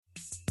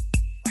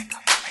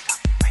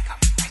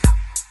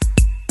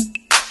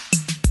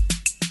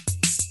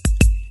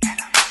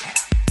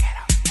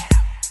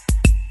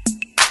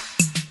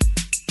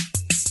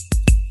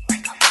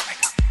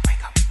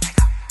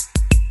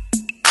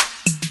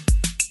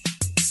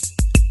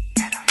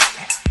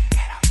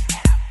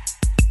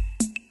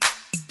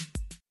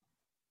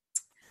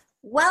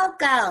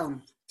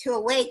Welcome to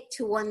Awake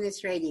to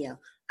Oneness Radio.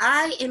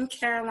 I am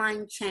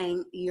Caroline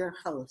Chang, your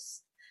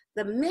host.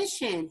 The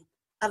mission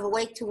of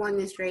Awake to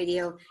Oneness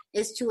Radio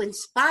is to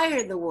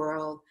inspire the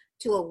world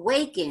to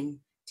awaken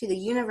to the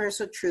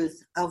universal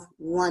truth of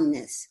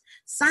oneness.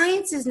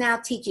 Science is now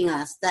teaching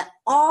us that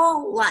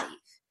all life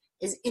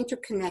is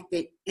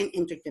interconnected and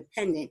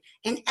interdependent.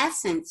 In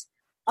essence,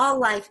 all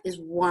life is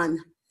one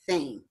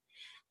thing.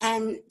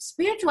 And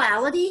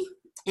spirituality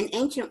and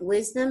ancient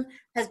wisdom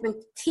has been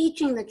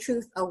teaching the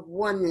truth of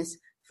oneness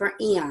for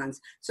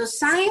eons. So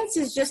science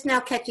is just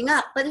now catching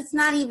up, but it's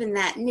not even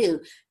that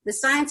new. The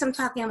science I'm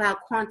talking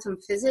about, quantum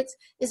physics,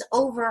 is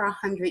over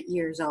 100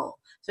 years old.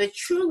 So it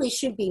truly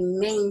should be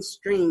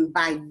mainstream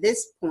by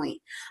this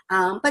point,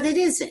 but it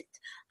isn't.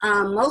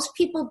 Most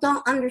people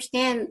don't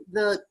understand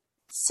the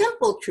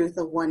simple truth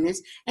of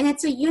oneness, and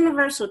it's a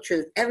universal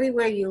truth.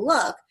 Everywhere you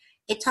look,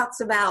 it talks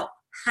about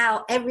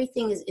how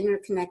everything is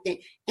interconnected,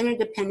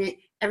 interdependent,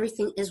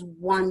 everything is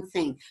one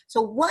thing. So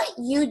what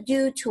you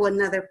do to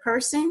another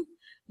person,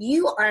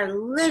 you are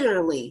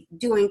literally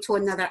doing to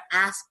another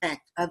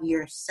aspect of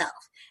yourself.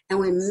 And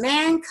when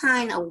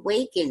mankind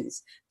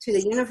awakens to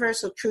the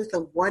universal truth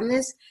of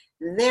oneness,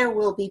 there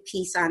will be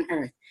peace on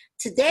earth.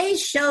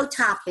 Today's show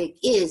topic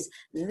is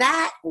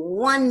That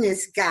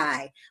Oneness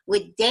Guy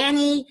with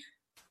Danny,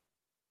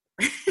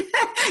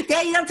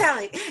 don't tell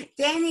me,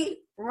 Danny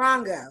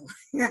Rongo.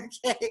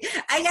 Okay,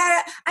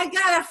 I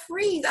got a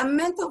freeze, a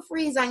mental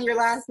freeze on your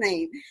last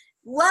name.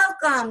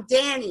 Welcome,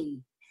 Danny.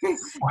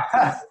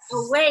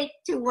 Awake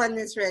to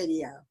Oneness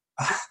Radio.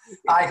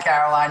 Hi,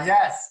 Caroline.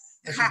 Yes,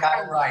 you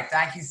got it right.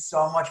 Thank you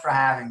so much for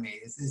having me.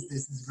 This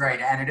is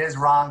great, and it is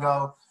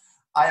Rongo.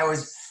 I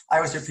always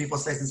hear people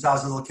say since I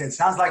was a little kid,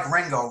 sounds like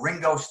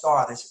Ringo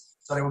Starr.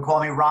 So they would call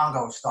me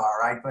Rongo Starr,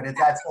 right? But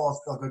that's all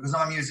still good because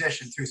I'm a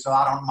musician too, so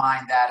I don't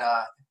mind that.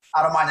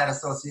 I don't mind that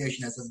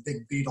association as a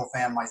big Beatle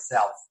fan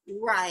myself.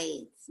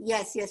 Right.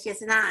 Yes.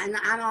 And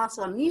I'm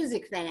also a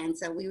music fan.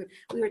 So we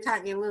were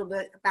talking a little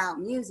bit about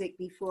music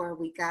before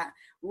we got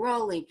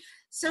rolling.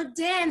 So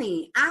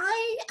Danny,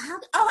 I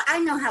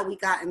know how we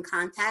got in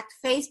contact.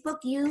 Facebook,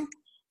 you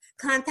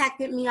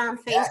contacted me on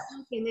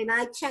Facebook, and then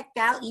I checked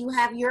out. You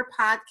have your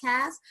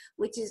podcast,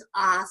 which is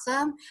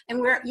awesome,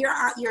 and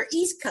you're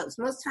East Coast.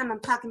 Most of the time, I'm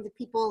talking to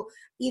people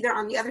either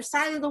on the other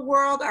side of the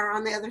world or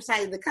on the other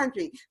side of the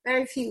country.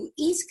 Very few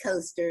East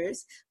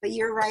Coasters, but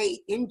you're right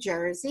in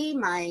Jersey,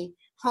 my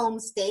home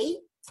state,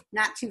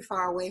 not too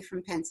far away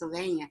from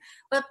Pennsylvania.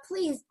 But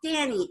please,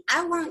 Danny,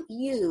 I want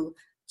you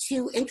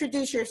to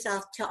introduce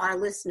yourself to our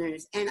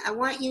listeners, and I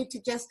want you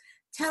to just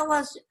tell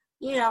us,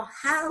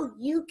 how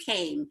you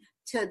came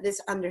to this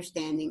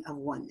understanding of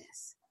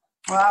oneness.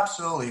 Well,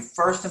 absolutely.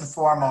 First and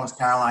foremost,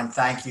 Caroline,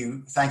 thank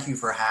you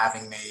for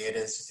having me. It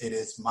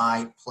is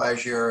my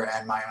pleasure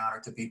and my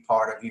honor to be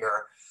part of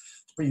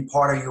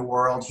your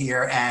world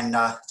here. And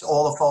to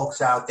all the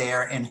folks out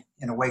there in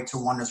Awake to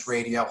Oneness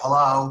Radio,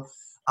 hello.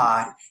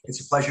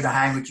 It's a pleasure to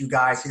hang with you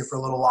guys here for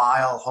a little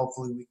while.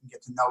 Hopefully, we can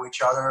get to know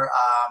each other.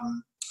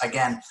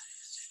 Again,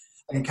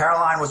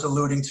 Caroline was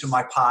alluding to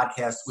my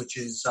podcast, which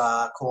is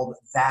called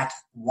That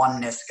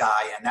Oneness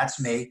Guy, and that's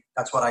me.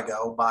 That's what I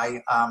go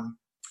by.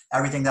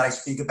 Everything that I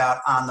speak about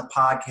on the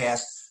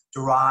podcast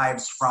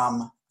derives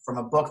from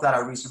a book that I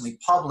recently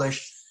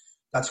published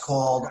that's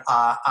called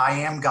I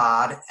Am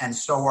God, and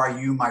So Are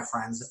You, My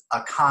Friends,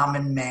 A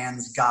Common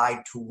Man's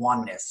Guide to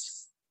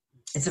Oneness.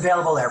 It's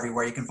available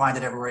everywhere. You can find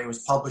it everywhere. It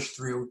was published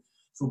through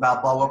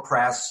Balboa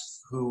Press,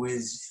 who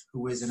is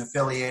an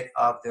affiliate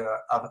of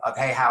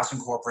Hay House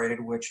Incorporated,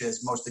 which,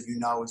 as most of you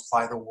know, is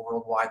probably the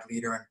worldwide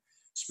leader in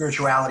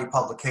spirituality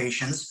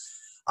publications.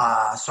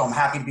 So I'm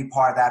happy to be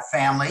part of that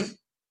family,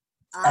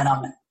 and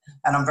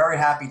I'm very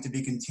happy to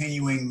be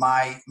continuing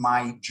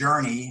my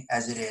journey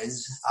as it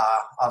is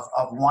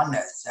of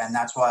oneness, and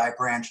that's why I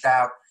branched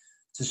out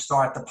to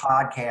start the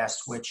podcast,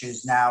 which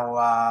is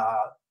now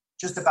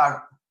just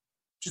about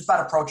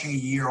approaching a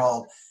year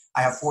old.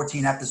 I have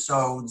 14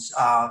 episodes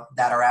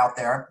that are out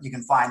there. You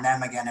can find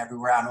them again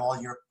everywhere on all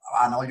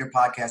your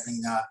podcasting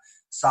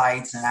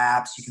sites and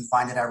apps. You can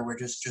find it everywhere.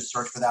 Just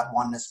search for That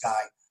Oneness Guy.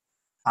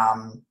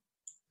 And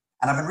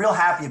I've been real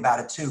happy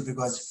about it too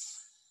because,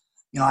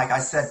 like I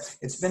said,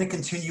 it's been a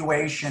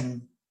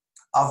continuation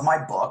of my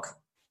book.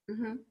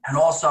 Mm-hmm. And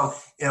also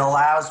it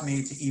allows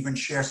me to even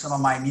share some of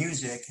my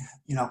music,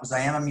 because I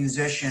am a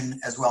musician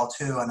as well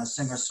too, and a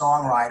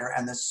singer-songwriter.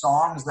 And the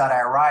songs that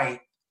I write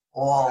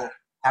all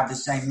have the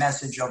same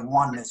message of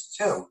oneness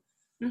too.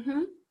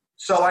 Mm-hmm.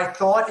 So I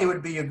thought it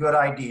would be a good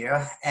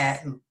idea,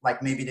 and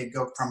like maybe to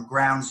go from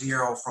ground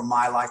zero from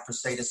my life per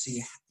se to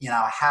see,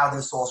 how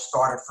this all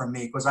started for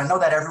me. Because I know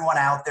that everyone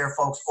out there,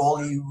 folks,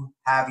 all you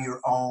have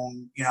your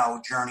own,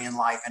 journey in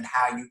life and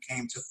how you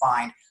came to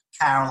find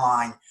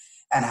Caroline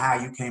and how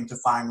you came to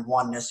find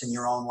oneness in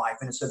your own life.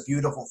 And it's a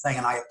beautiful thing,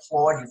 and I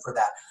applaud you for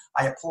that.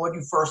 I applaud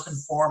you first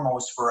and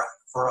foremost for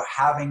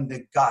having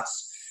the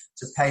guts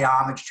to pay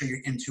homage to your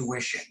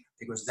intuition,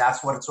 because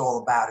that's what it's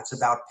all about. It's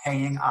about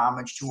paying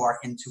homage to our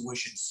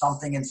intuition,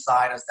 something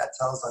inside us that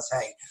tells us,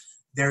 hey,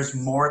 there's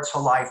more to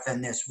life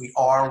than this. We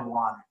are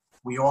one.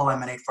 we all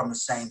emanate from the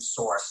same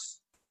source.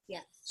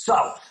 Yes.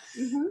 So,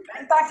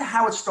 getting back to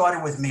how it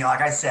started with me,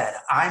 like I said,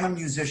 I'm a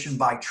musician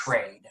by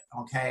trade,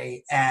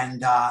 okay?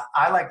 And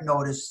I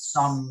noticed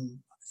some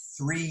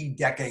 3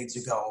 decades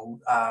ago,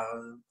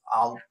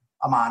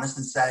 I'm honest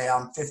and say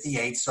I'm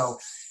 58, so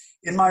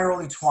in my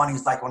early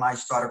 20s, like when I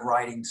started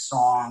writing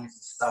songs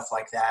and stuff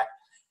like that,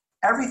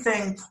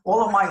 everything,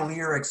 all of my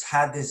lyrics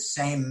had this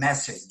same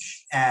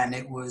message, and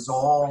it was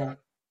all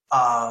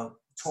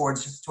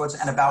towards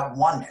and about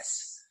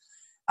oneness.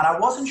 And I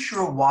wasn't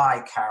sure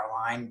why,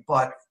 Caroline,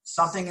 but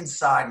something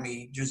inside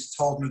me just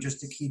told me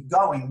just to keep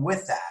going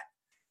with that.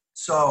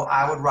 So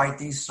I would write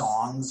these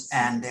songs,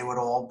 and they would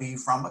all be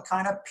from a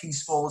kind of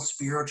peaceful,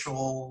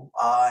 spiritual,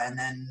 and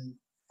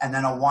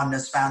then a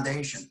oneness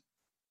foundation.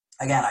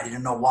 Again, I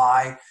didn't know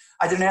why.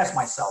 I didn't ask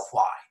myself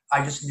why.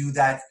 I just knew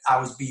that I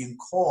was being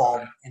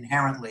called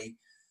inherently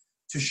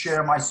to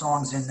share my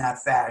songs in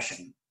that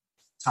fashion.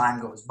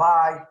 Time goes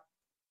by.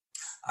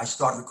 I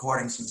start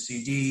recording some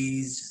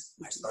CDs.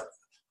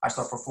 I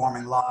start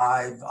performing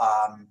live,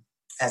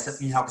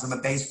 because I'm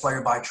a bass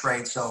player by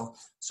trade. So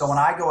when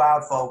I go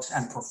out, folks,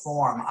 and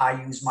perform,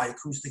 I use my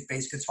acoustic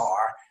bass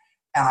guitar,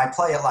 and I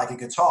play it like a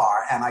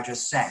guitar, and I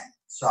just sing.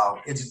 So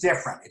it's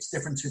different. It's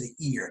different to the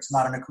ear. It's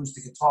not an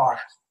acoustic guitar.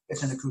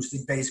 It's an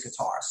acoustic bass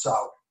guitar. So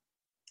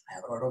I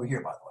have it right over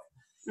here, by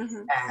the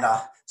way. And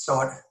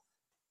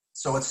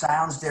so it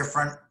sounds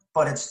different,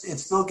 but it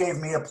still gave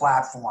me a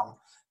platform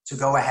to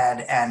go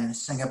ahead and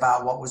sing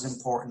about what was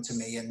important to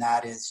me, and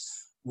that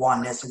is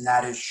oneness, and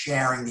that is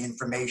sharing the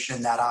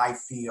information that I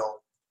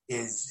feel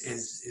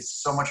is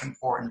so much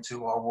important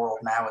to our world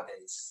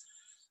nowadays.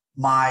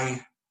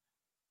 My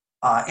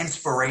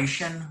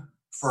inspiration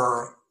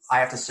for, I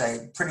have to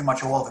say, pretty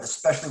much all of it,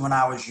 especially when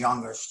I was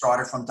younger,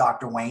 started from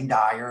Dr. Wayne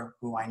Dyer,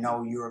 who I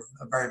know you're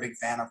a very big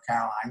fan of,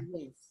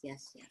 Caroline.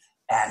 Yes.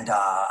 And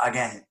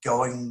again,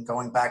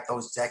 going back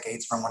those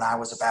decades from when I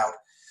was about,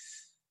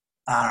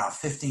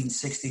 15,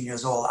 16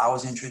 years old, I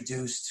was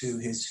introduced to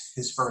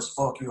his first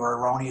book, Your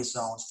Erroneous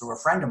Zones, through a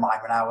friend of mine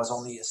when I was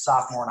only a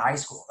sophomore in high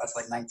school. That's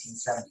like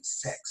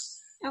 1976.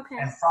 Okay.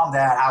 And from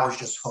that, I was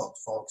just hooked,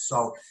 folks.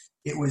 So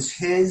it was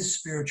his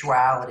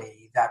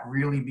spirituality that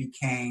really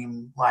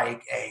became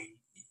like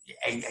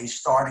a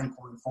starting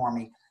point for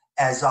me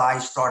as I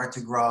started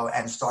to grow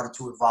and started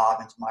to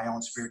evolve into my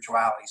own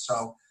spirituality.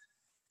 So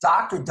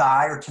Dr.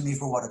 Dyer, to me,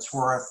 for what it's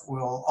worth,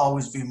 will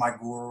always be my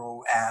guru,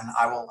 and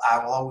I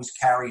will always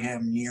carry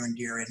him near and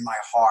dear in my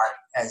heart,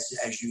 as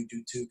you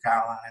do too,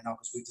 Caroline. I know,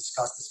 because we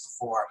discussed this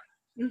before.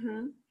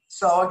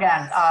 So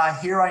again,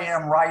 here I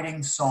am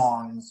writing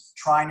songs,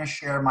 trying to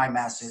share my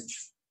message.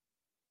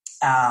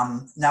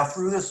 Now,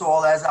 through this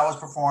all, as I was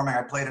performing,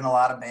 I played in a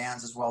lot of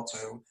bands as well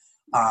too.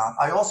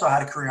 I also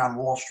had a career on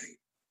Wall Street.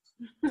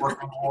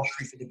 Worked on Wall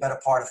Street for the better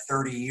part of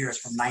 30 years,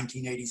 from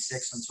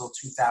 1986 until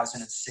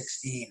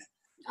 2016.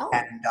 Oh,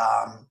 and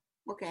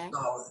okay.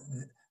 So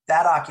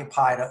that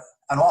occupied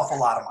an awful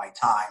lot of my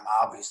time,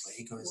 obviously,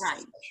 because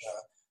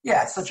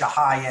it's such a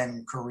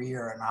high-end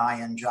career and a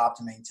high-end job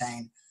to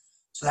maintain.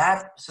 So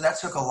that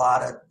took a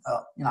lot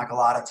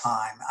of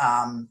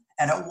time.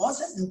 And it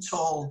wasn't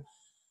until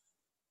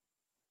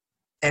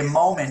a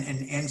moment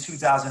in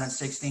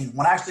 2016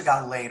 when I actually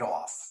got laid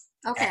off.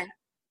 Okay.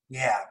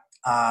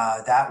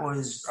 And, that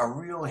was a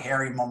real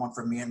hairy moment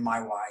for me and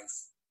my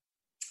wife.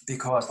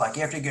 Because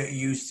you have to get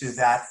used to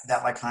that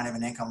kind of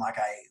an income, like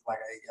I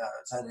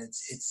said,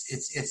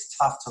 it's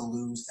tough to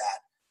lose that.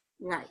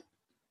 Right.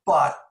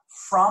 But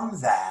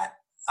from that,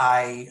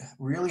 I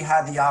really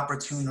had the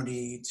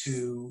opportunity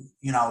to,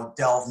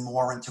 delve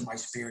more into my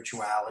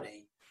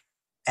spirituality,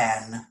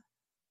 and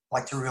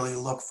to really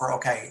look for,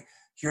 okay,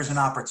 here's an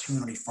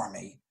opportunity for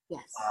me.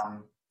 Yes.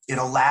 It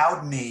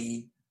allowed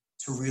me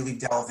to really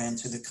delve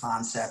into the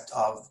concept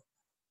of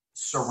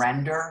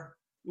surrender.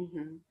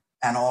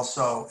 And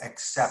also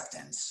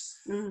acceptance.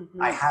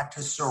 I had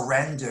to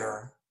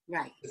surrender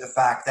to the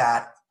fact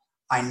that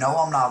I know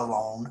I'm not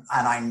alone,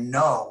 and I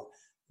know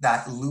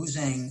that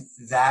losing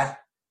that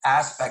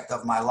aspect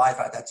of my life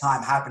at that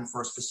time happened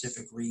for a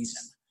specific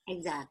reason.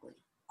 Exactly.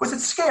 Because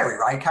it's scary,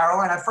 right,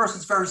 Caroline? At first,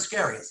 it's very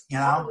scary,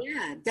 Oh,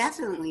 yeah,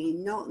 definitely.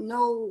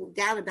 No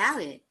doubt about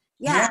it.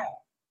 Yeah.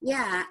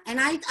 And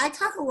I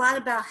talk a lot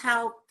about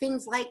how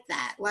things like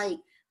that, like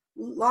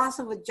loss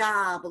of a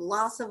job,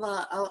 loss of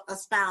a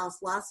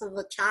spouse, loss of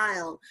a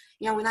child.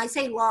 When I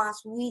say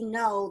loss, we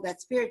know that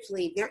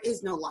spiritually there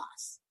is no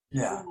loss.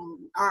 Yeah.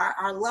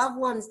 Our loved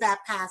ones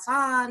that pass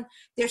on,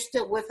 they're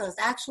still with us.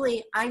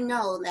 Actually, I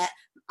know that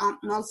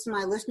most of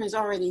my listeners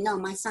already know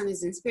my son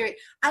is in spirit.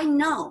 I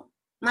know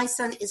my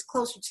son is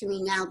closer to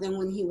me now than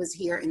when he was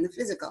here in the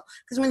physical.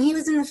 Because when he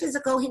was in the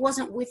physical, he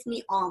wasn't with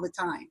me all the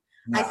time.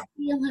 No. I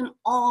feel him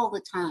all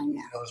the time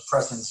now. His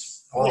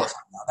presence all the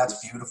time now. That's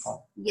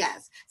beautiful.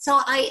 Yes.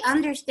 So I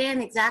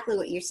understand exactly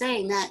what you're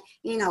saying, that,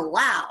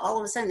 wow, all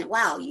of a sudden,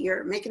 wow,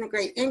 you're making a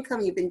great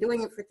income. You've been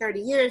doing it for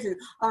 30 years.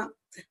 And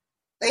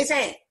they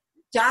say,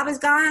 job is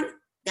gone.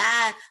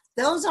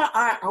 Those are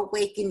our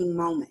awakening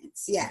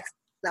moments. Yes.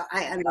 So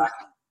I understand.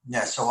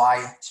 Yeah. So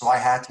I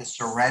had to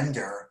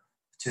surrender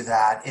to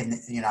that,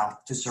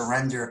 to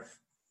surrender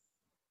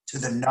to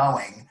the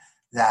knowing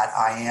that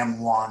I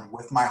am one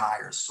with my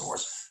higher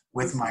source,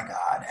 with my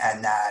God,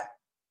 and that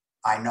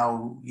I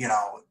know,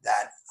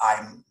 that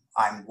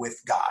I'm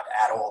with God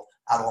at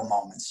all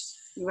moments.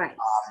 Right.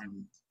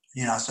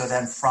 So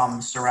then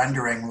from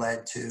surrendering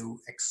led to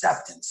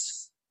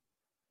acceptance.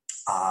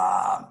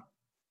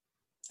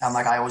 And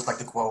like I always like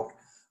to quote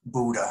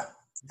Buddha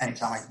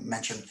anytime I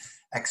mention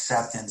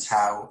acceptance,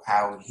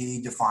 how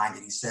he defined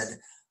it. He said,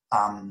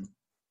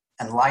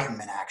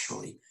 enlightenment,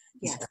 actually.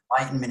 He said,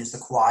 enlightenment is the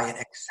quiet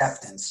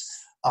acceptance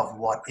of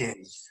what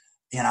is.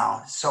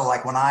 So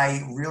like when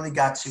I really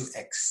got to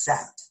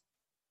accept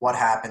what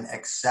happened,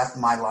 accept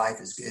my life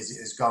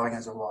is going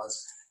as it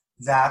was,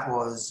 that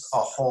was a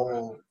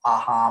whole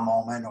aha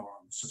moment, or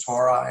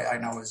satora, I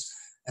know as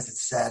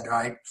it's said,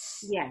 right?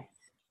 Yes.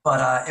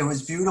 But it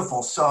was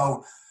beautiful.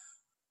 So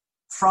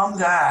from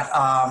that,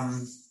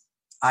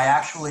 I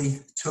actually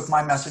took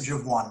my message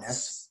of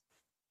oneness,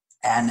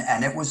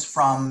 and it was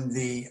from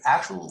the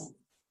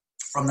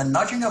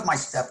nudging of my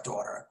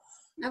stepdaughter.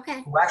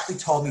 Okay. Who actually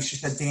told me, she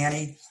said,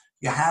 Danny,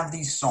 you have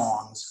these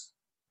songs.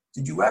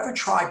 Did you ever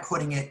try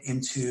putting it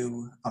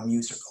into a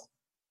musical?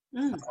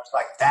 I was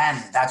like,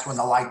 then that's when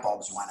the light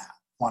bulbs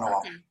went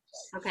off.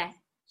 Okay.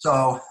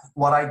 So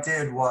what I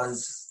did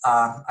was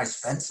I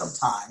spent some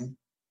time,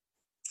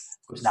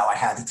 because now I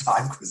had the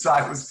time, because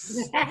I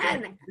was,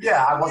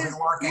 I wasn't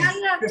working. Now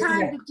you have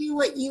time to do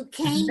what you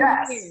came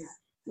here.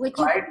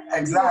 Right?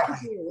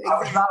 Exactly. I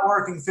was not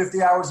working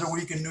 50 hours a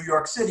week in New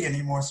York City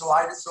anymore, so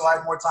I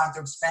had more time to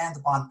expand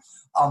upon,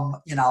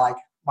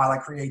 my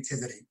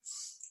creativity.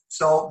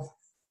 So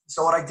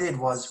what I did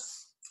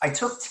was I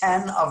took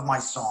 10 of my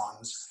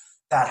songs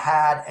that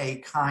had a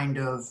kind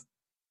of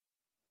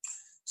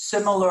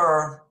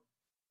similar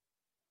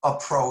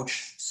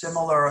approach,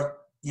 similar,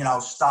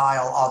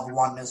 style of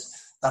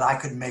oneness that I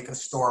could make a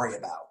story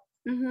about.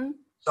 Mm-hmm.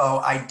 So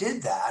I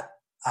did that.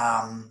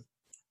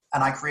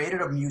 And I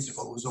created a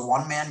musical. It was a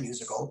one-man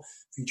musical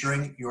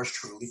featuring yours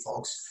truly,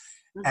 folks.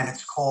 Mm-hmm. And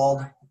it's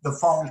called The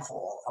Phone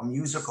Call, a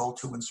musical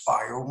to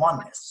inspire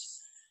oneness.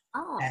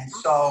 Oh, and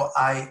so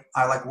I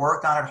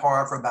worked on it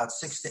hard for about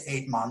 6 to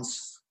 8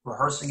 months,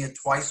 rehearsing it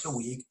twice a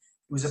week. It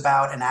was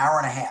about an hour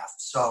and a half.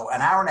 So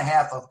an hour and a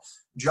half of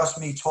just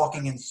me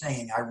talking and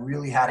singing. I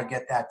really had to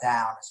get that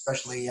down,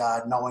 especially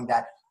knowing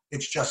that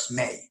it's just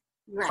me.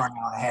 Right. For an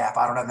hour and a half.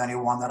 I don't have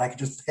anyone that I could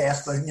just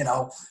pass the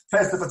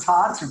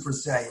baton to, per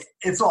se.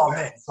 It's all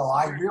me. So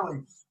I really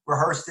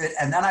rehearsed it.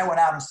 And then I went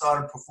out and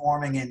started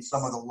performing in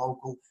some of the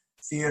local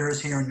theaters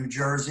here in New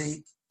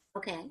Jersey.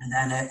 Okay.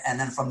 And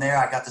then from there,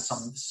 I got to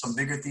some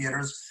bigger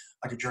theaters,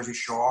 like the Jersey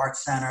Shore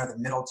Arts Center, the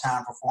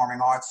Middletown Performing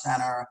Arts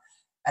Center.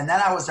 And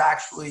then I was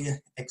actually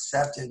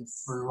accepted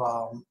through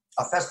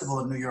a festival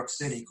in New York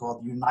City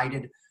called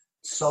United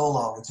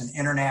Solo. It's an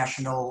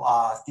international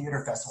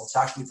theater festival. It's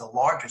actually the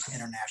largest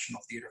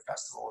international theater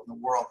festival in the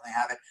world. They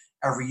have it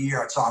every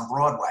year. It's on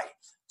Broadway.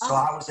 So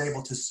I was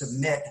able to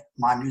submit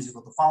my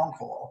musical, The Phone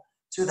Call,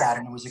 to that,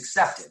 and it was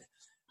accepted.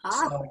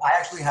 So I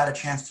actually had a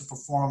chance to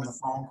perform The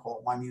Phone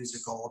Call, my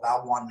musical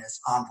about oneness,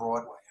 on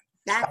Broadway.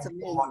 That's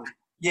amazing.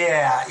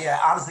 Yeah.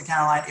 Honestly,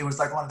 Caroline, it was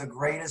like one of the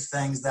greatest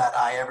things that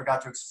I ever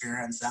got to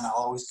experience, and I'll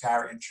always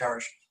carry and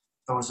cherish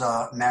those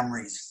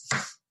memories.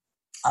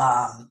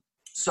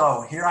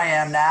 So here I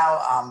am now.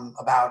 I'm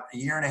about a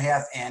year and a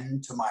half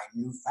into my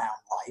newfound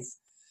life,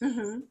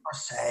 per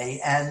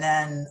se. And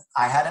then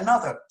I had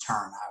another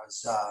turn.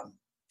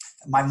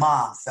 My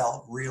mom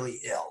felt really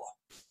ill.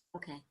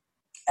 Okay.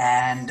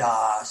 And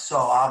so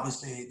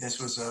obviously this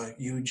was a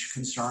huge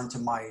concern to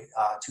my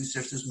two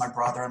sisters, my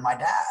brother and my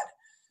dad.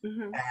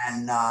 Mm-hmm.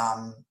 And,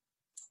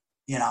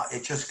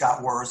 it just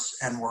got worse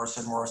and worse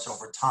and worse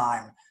over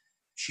time.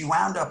 She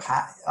wound up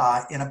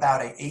in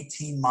about an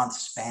 18-month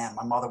span.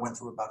 My mother went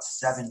through about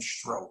 7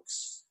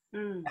 strokes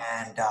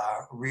and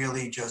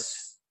really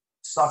just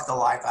sucked the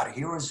life out of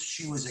her.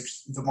 She was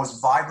the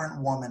most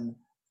vibrant woman,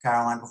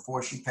 Caroline,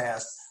 before she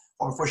passed,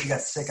 or before she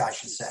got sick, I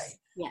should say.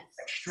 Yes.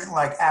 Extreme,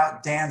 like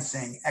out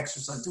dancing,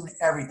 exercise, doing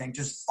everything,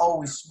 just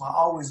always,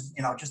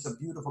 just a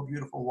beautiful,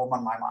 beautiful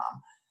woman, my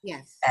mom.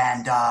 Yes.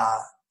 And,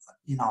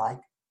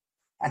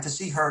 and to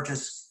see her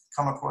just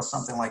come across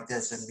something like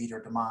this and meet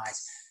her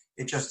demise,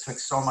 it just took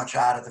so much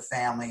out of the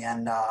family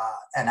and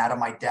out of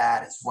my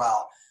dad as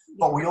well.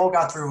 But we all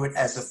got through it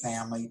as a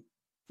family.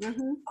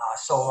 Mm-hmm.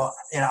 So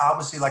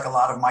obviously, like a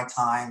lot of my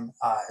time,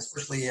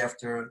 especially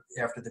after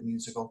the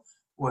musical,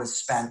 was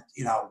spent,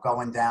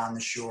 going down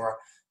the shore,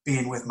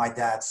 being with my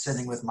dad,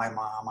 sitting with my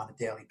mom on a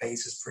daily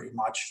basis, pretty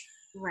much.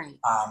 Right.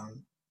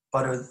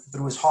 But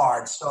it was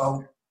hard.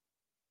 So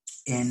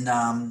in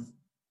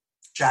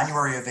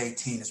January of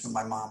 2018 is when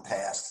my mom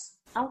passed.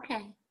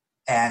 Okay.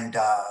 And,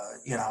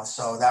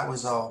 so that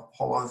was a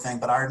whole other thing.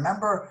 But I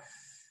remember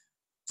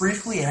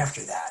briefly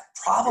after that,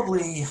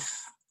 probably,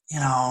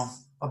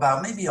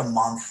 about maybe a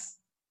month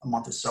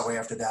or so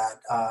after that,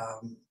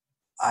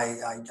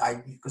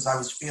 because I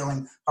was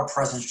feeling her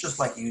presence just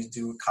like you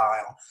do,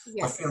 Kyle.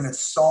 Yes. I was feeling it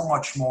so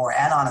much more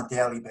and on a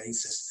daily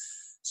basis.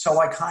 So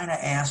I kind of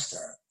asked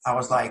her, I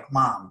was like,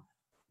 Mom,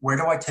 where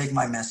do I take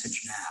my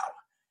message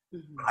now?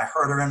 Mm-hmm. I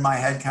heard her in my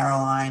head,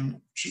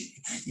 Caroline. She,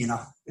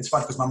 it's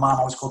funny because my mom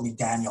always called me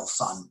Daniel's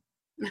son.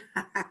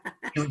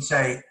 She would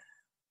say,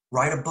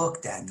 write a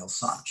book, Daniel's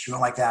son. She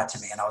went like that to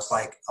me. And I was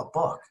like, a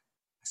book?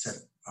 I said,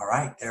 all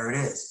right, there it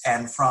is.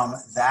 And from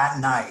that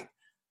night,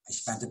 I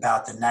spent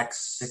about the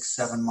next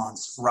 6-7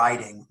 months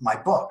writing my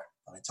book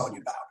that I told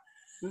you about.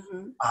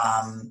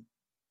 Mm-hmm.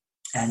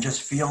 And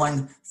just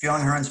feeling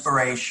her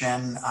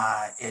inspiration.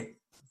 It,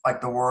 like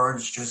the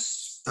words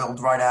just spilled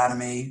right out of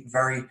me.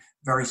 Very,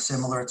 very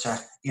similar to,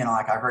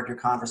 like I heard your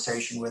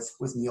conversation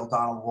with Neil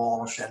Donald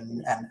Walsh,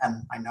 and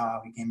I know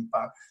how he came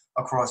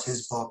across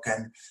his book,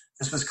 and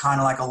this was kind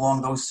of like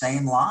along those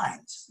same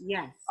lines.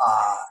 Yes.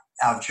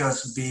 Of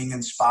just being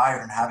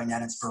inspired and having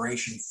that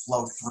inspiration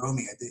flow through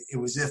me. It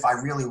was as if I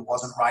really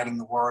wasn't writing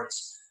the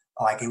words,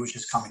 like it was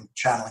just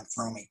channeling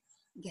through me.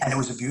 Yes. And it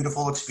was a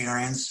beautiful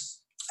experience.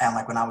 And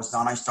like when I was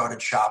done, I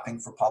started shopping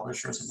for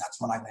publishers, and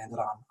that's when I landed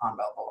on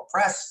Balboa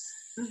Press.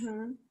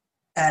 Mm-hmm.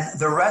 And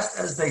the rest,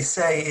 as they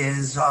say,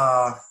 is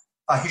a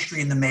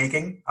history in the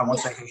making. I won't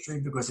say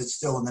history because it's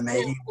still in the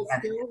making.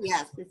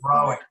 It's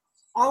growing.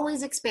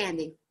 Always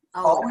expanding.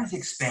 Always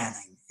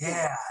expanding,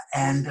 yeah.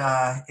 And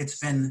it's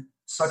been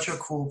such a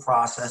cool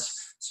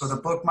process. So the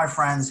book, my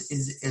friends,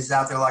 is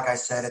out there. Like I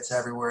said, it's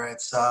everywhere.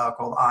 It's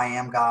called I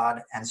Am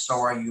God, and So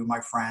Are You,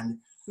 my friend.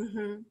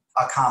 Mm-hmm.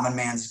 A Common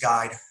Man's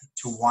Guide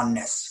to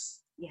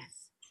Oneness. Yes.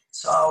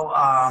 So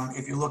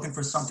if you're looking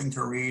for something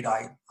to read,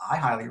 I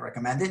highly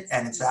recommend it,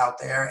 and it's out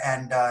there,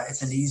 and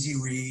it's an easy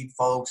read,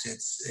 folks.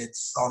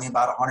 It's only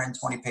about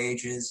 120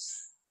 pages,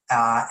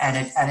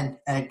 and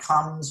it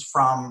comes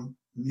from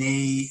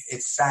me.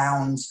 It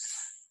sounds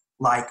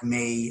like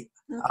me,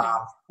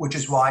 which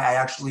is why I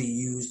actually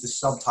use the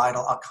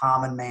subtitle "A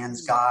Common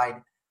Man's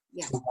Guide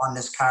to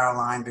Oneness,"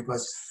 Caroline,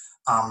 because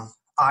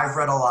I've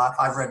read a lot.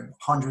 I've read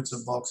hundreds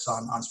of books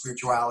on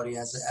spirituality,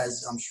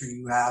 as I'm sure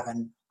you have,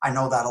 and I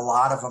know that a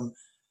lot of them,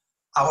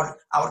 I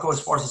would go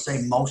as far as to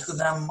say most of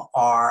them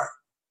are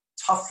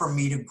tough for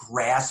me to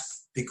grasp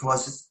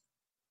because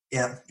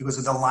of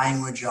the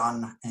language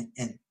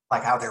in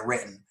like how they're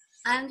written.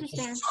 I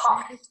understand.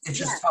 It's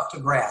just tough to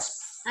grasp.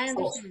 I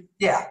understand.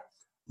 Yeah.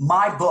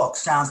 My book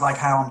sounds like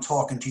how I'm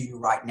talking to you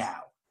right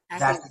now.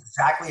 That's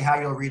exactly how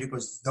you'll read it,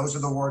 because those are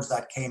the words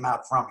that came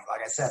out from me.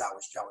 Like I said, I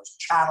was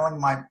channeling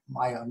my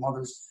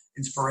mother's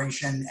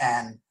inspiration,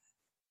 and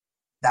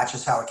that's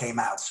just how it came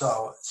out.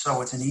 So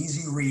it's an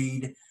easy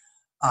read,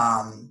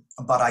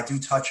 but I do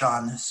touch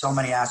on so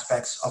many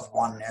aspects of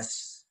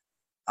oneness.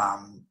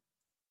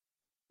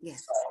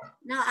 Yes.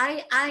 No,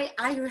 I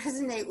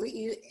resonate with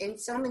you in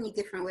so many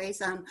different ways.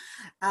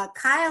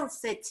 Kyle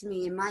said to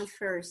me in my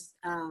first,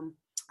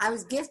 I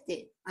was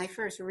gifted my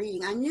first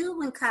reading. I knew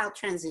when Kyle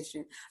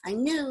transitioned, I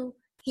knew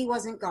he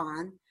wasn't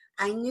gone.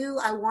 I knew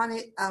I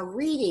wanted a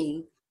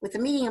reading with a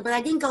medium, but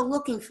I didn't go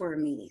looking for a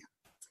medium.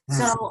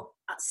 So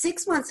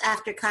 6 months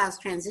after Kyle's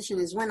transition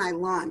is when I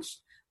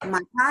launched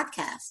my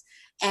podcast.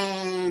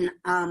 And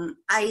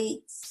I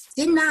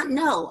did not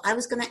know I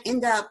was going to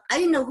end up, I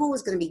didn't know who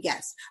was going to be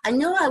guests. I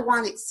knew I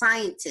wanted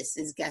scientists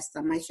as guests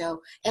on my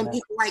show, and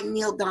people like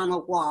Neil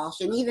Donald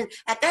Walsh. And even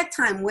at that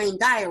time, Wayne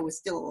Dyer was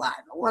still alive.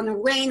 I wanted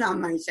Wayne on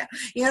my show.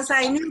 So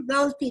I knew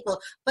those people.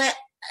 But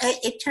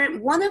it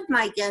turned, one of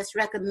my guests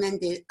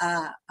recommended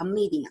a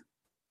medium.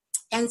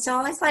 And so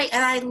I was like,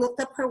 and I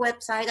looked up her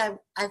website.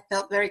 I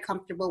felt very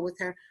comfortable with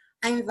her.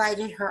 I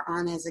invited her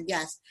on as a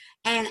guest.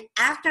 And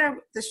after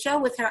the show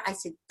with her, I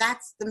said,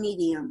 that's the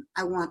medium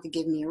I want to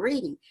give me a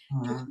reading.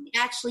 Mm-hmm. And she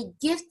actually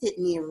gifted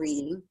me a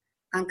reading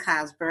on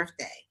Kyle's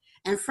birthday.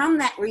 And from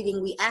that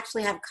reading, we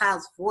actually have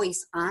Kyle's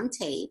voice on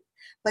tape.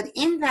 But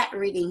in that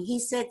reading, he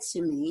said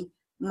to me,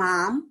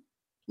 Mom,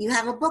 you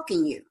have a book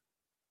in you.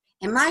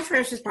 And my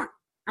first response,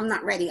 I'm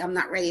not ready.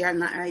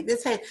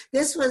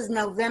 This was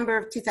November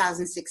of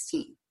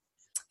 2016.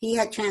 He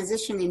had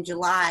transitioned in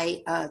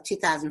July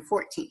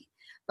 2014.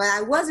 But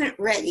I wasn't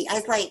ready. I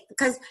was like,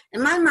 because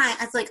in my mind,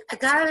 I was like, I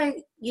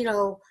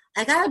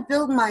gotta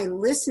build my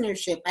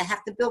listenership. I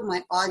have to build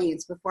my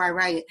audience before I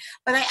write it.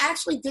 But I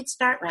actually did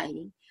start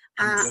writing.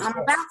 I'm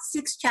about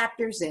 6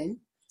 chapters in.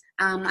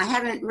 I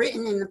haven't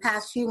written in the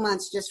past few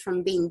months just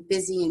from being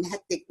busy and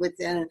hectic with,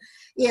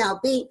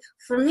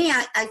 for me,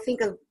 I think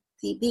of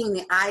being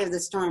the eye of the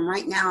storm.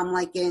 Right now, I'm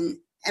like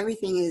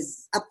everything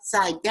is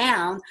upside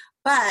down.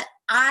 But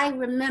I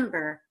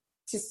remember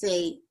to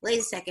say, wait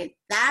a second,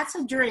 that's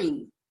a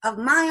dream of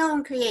my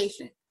own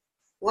creation.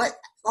 What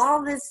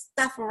all this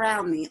stuff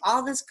around me,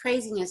 all this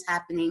craziness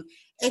happening,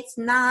 it's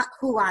not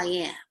who I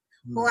am.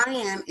 Mm-hmm. Who I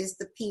am is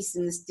the peace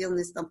and the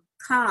stillness, the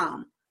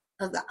calm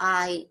of the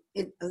eye,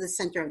 of the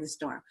center of the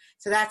storm.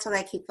 So that's what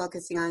I keep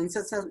focusing on. And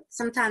so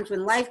sometimes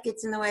when life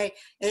gets in the way,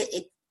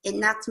 it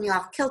knocks me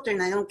off kilter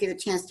and I don't get a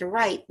chance to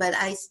write, but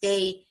I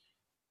stay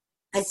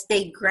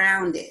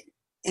grounded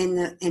in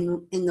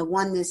the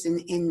oneness and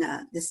in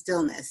the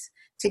stillness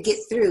to get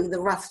through the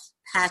rough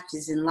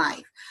patches in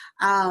life.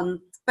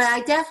 But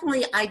I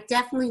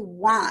definitely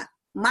want,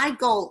 my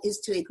goal is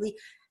to at least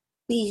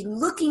be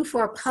looking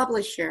for a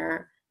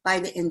publisher by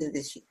the end of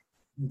this year.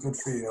 Good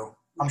for you.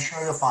 I'm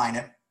sure you'll find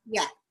it.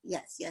 Yeah,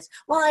 yes.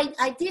 Well,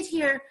 I did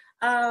hear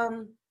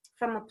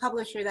from a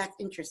publisher that's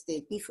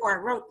interested before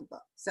I wrote the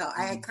book. So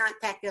I had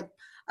contacted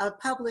a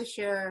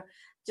publisher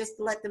just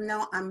to let them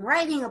know I'm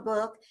writing a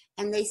book,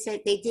 and they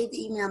said they did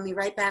email me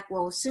right back.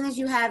 Well, as soon as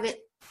you have it,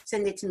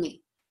 send it to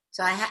me.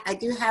 So I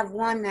do have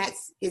one that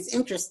is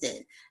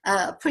interested,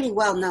 a pretty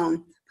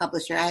well-known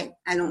publisher. I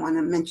don't want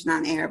to mention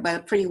on air, but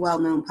a pretty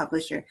well-known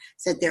publisher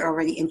said they're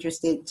already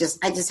interested.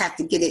 I just have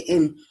to get it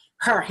in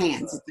her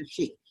hands. It's a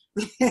she.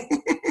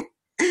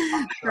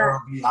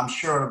 I'm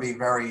sure it'll be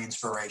very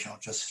inspirational,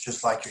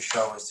 just like your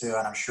show is too.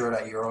 And I'm sure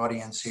that your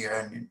audience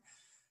here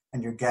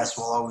and your guests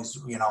will always,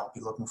 be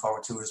looking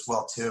forward to it as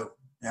well too.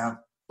 Yeah.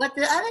 But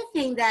the other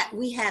thing that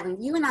we have,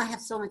 and you and I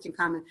have so much in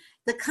common,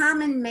 the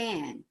common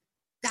man.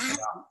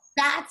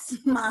 That's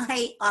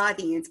my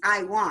audience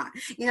I want.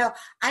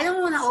 I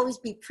don't want to always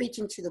be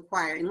preaching to the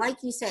choir. And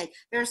like you said,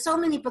 there are so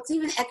many books,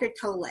 even Eckhart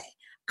Tolle.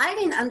 I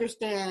didn't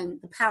understand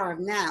the power of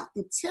now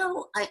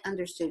until I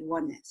understood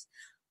oneness.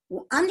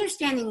 Well,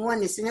 understanding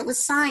oneness, and it was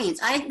science.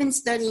 I had been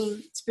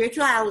studying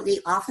spirituality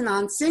off and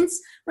on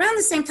since around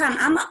the same time.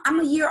 I'm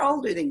a year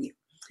older than you.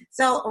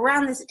 So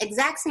around this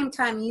exact same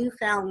time you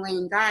found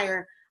Wayne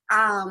Dyer,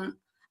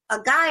 a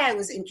guy I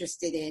was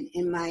interested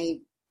in my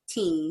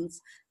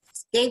teens,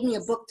 gave me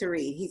a book to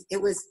read. It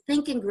was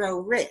Think and Grow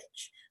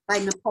Rich by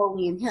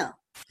Napoleon Hill.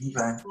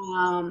 Okay.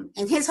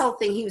 And his whole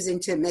thing, he was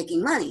into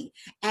making money.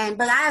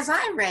 But as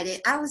I read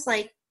it, I was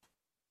like,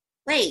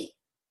 wait,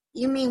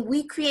 you mean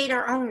we create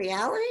our own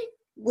reality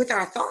with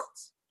our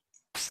thoughts?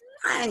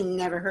 I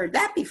never heard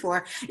that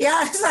before.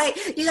 It's like,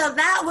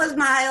 that was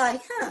my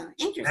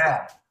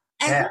interesting.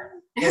 Yeah.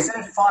 Isn't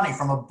it funny?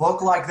 From a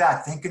book like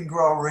that, Think and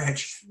Grow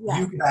Rich,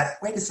 you got,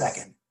 wait a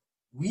second.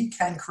 We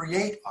can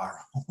create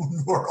our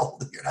own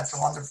world here. That's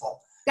wonderful.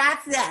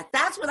 That's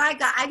what I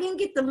got. I didn't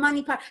get the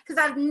money part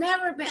because I've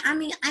never been,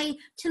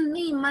 to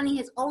me, money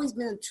has always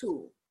been a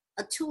tool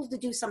to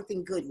do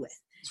something good with.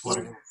 That's what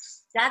it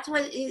is. That's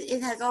what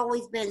it has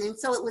always been. And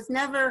so it was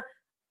never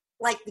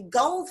like the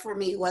goal for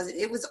me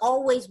it was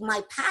always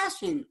my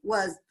passion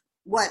was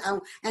what,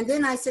 and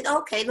then I said,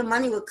 okay, the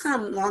money will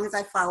come as long as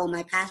I follow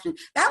my passion.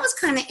 That was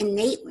kind of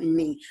innate in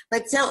me.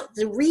 But so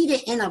to read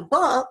it in a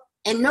book,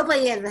 and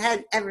nobody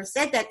had ever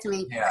said that to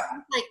me. Yeah. I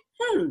was like,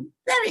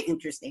 very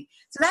interesting.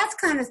 So that's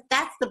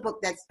the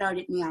book that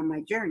started me on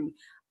my journey.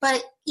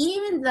 But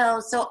even though,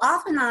 so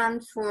off and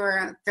on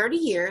for 30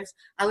 years,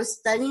 I was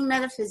studying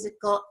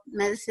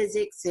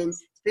metaphysics and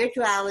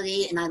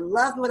spirituality, and I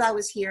loved what I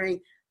was hearing.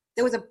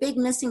 There was a big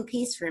missing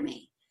piece for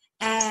me.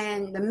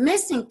 And the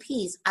missing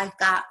piece I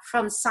got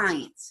from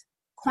science,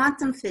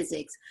 quantum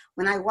physics,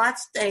 when I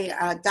watched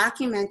a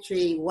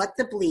documentary, What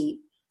the Bleep,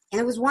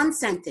 and it was one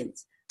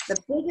sentence. The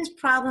biggest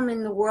problem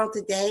in the world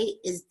today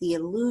is the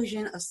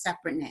illusion of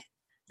separateness.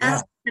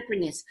 Yeah.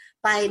 Separateness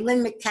by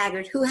Lynn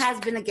McTaggart, who has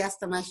been a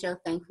guest on my show,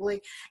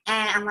 thankfully.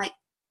 And I'm like,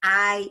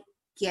 I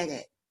get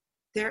it.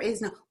 There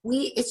is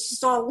it's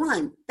just all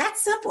one.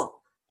 That's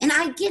simple. And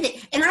I get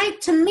it. And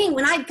to me,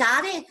 when I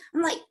got it,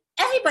 I'm like,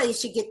 everybody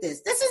should get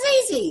this. This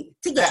is easy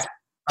to get.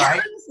 Yeah,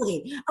 right?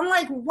 Honestly, I'm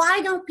like,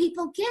 why don't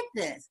people get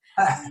this?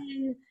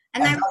 And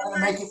doesn't it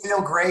make you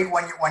feel great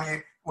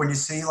when you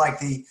see like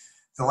the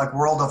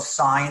world of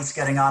science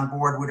getting on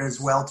board with it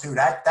as well too?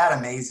 That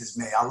amazes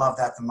me. I love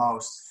that the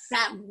most.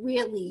 That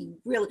really,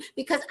 really,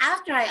 because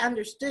after I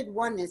understood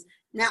oneness,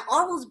 now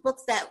all those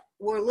books that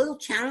were a little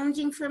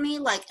challenging for me,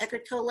 like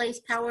Eckhart Tolle's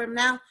Power of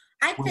Now,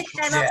 I picked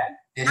that up.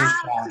 It is challenging.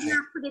 I could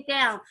not put it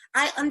down.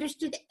 I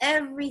understood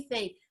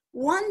everything.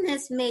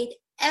 Oneness made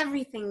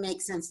everything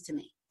make sense to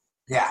me.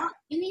 Yeah.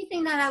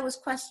 Anything that I was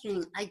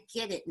questioning, I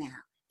get it now.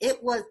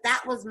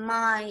 That was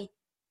my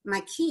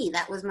key.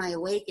 That was my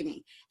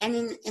awakening.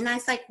 And I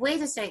was like,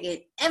 wait a second,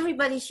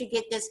 everybody should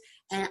get this.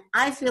 And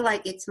I feel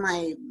like it's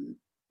my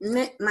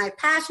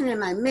passion and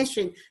my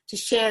mission to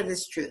share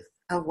this truth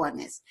of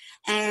oneness.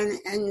 And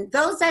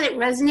those that it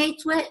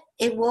resonates with,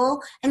 it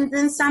will. And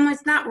then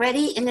someone's not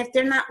ready. And if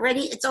they're not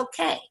ready, it's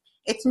okay.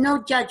 It's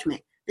no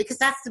judgment, because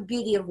that's the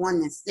beauty of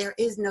oneness. There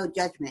is no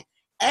judgment.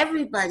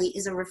 Everybody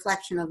is a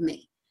reflection of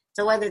me.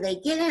 So whether they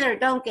get it or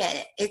don't get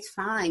it, it's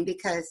fine,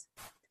 because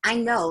I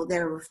know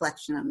they're a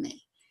reflection of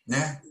me.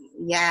 Yeah.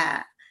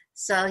 Yeah.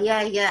 So but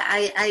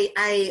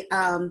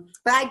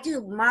I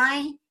do,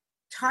 my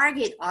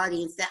target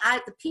audience, the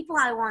people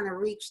I want to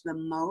reach the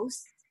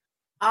most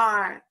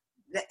are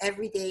the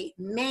everyday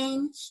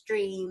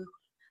mainstream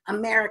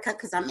America,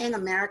 because I'm in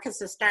America,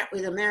 so start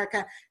with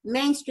America,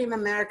 mainstream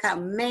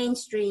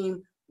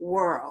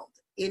world.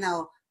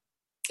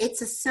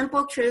 It's a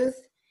simple truth.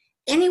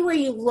 Anywhere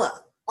you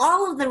look,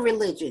 all of the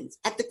religions,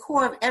 at the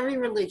core of every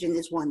religion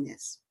is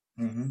oneness.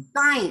 Mm-hmm.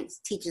 Science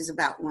teaches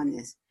about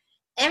oneness.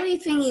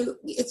 Everything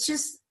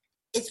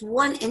it's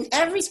one in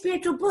every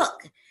spiritual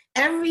book,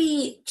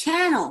 every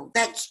channel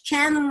that's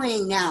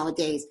channeling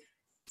nowadays,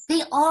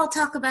 they all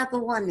talk about the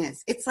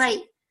oneness. It's like,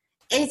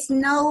 there's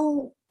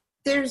no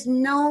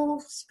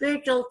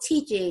spiritual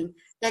teaching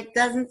that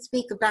doesn't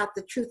speak about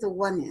the truth of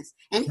oneness.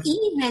 And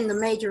even the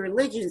major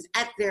religions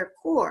at their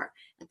core,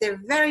 at their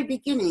very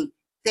beginning,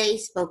 they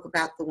spoke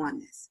about the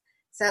oneness.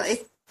 So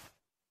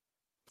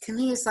to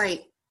me, it's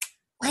like,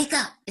 wake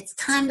up. It's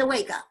time to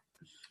wake up.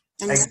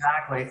 And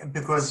exactly,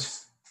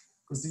 because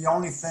the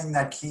only thing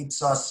that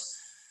keeps us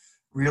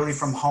really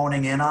from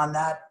honing in on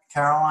that,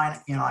 Caroline,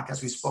 like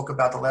as we spoke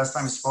about the last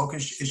time we spoke,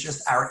 is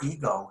just our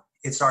ego.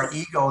 It's our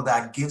ego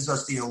that gives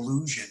us the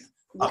illusion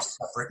of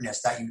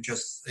separateness that you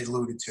just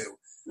alluded to.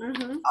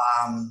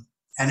 Mm-hmm.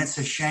 And it's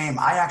a shame.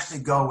 I actually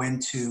go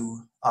into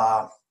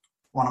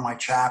one of my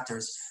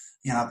chapters,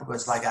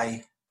 because like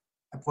I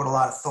put a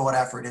lot of thought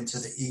effort into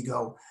the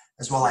ego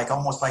as well, like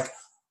almost like,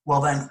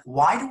 well then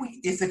why do we,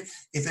 if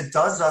it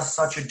does us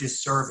such a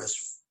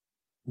disservice,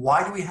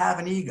 why do we have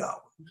an ego?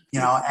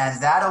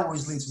 And that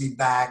always leads me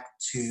back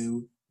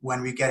to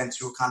when we get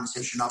into a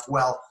conversation of,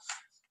 well,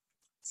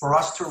 for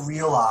us to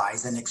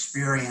realize and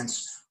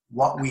experience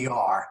what we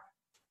are,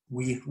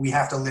 we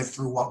have to live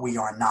through what we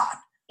are not.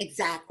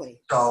 Exactly.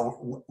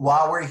 So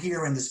while we're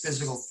here in this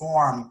physical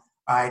form,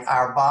 right,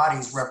 our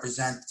bodies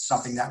represent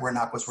something that we're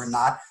not, because we're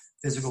not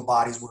physical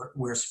bodies.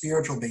 We're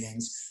spiritual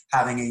beings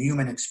having a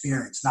human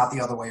experience, not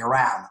the other way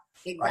around.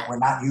 Exactly. Right? We're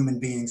not human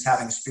beings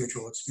having a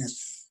spiritual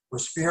experience. We're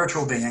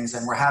spiritual beings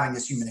and we're having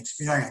this human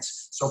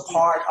experience. So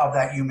part of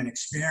that human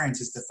experience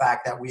is the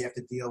fact that we have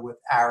to deal with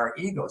our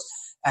egos.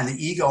 And the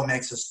ego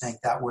makes us think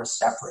that we're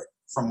separate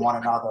from one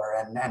another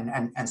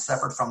and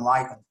separate from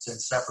life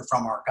and separate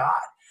from our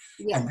God.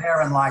 Yeah. And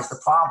therein lies the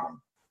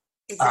problem.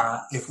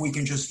 Exactly. If we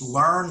can just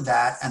learn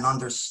that and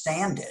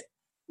understand it,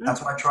 that's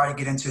what I try to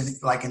get into,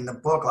 like in the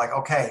book, like,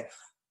 okay,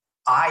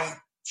 I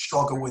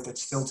struggle with it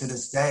still to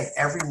this day.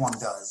 Everyone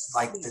does.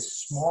 Like the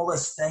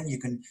smallest thing you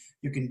can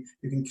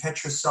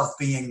catch yourself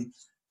being,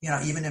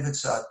 even if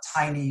it's a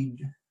tiny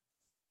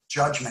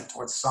judgment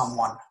towards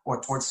someone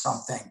or towards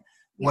something.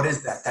 What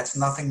is that? That's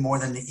nothing more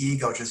than the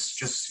ego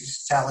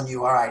just telling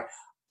you, all right,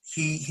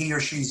 he or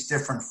she's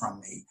different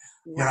from me.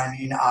 You know what I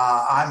mean?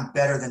 I'm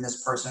better than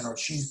this person, or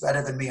she's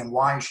better than me, and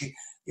why is she?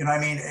 You know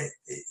what I mean?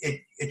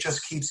 It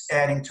just keeps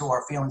adding to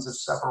our feelings of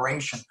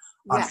separation,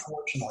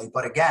 unfortunately.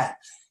 But again,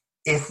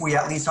 if we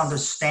at least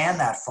understand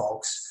that,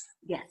 folks,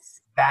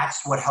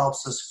 that's what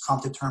helps us come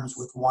to terms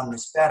with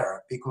oneness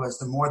better. Because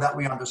the more that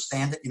we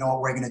understand it, you know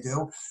what we're going to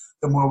do?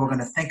 The more we're going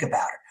to think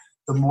about it.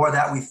 The more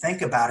that we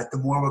think about it, the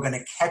more we're going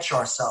to catch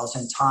ourselves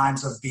in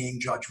times of being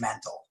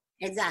judgmental.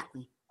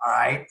 Exactly. All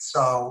right.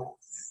 So,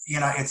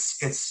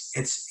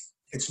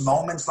 it's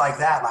moments like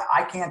that. Like,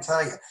 I can't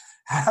tell you,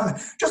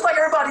 just like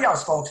everybody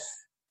else, folks,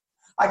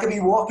 I could be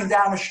walking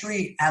down the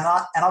street and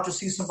I'll just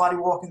see somebody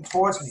walking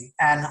towards me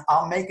and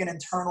I'll make an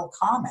internal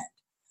comment.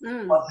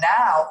 But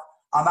now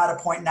I'm at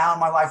a point now in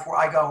my life where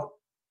I go,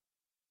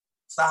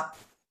 stop,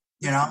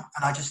 and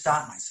I just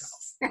stop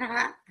myself.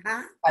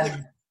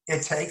 And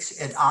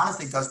it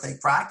honestly does take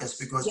practice,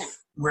 because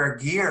we're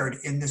geared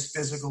in this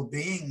physical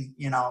being,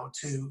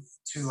 to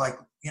like,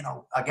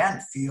 again,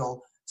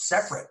 feel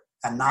separate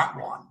and not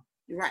one.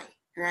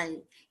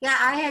 Right. Yeah,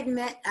 I had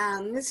met,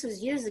 this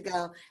was years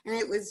ago, and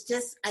it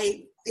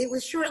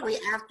was shortly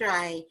after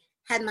I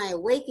had my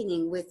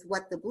awakening with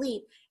What the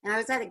Bleep, and I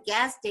was at a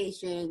gas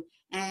station,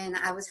 and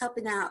I was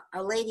helping out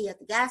a lady at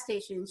the gas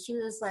station, and she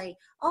was like,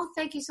 oh,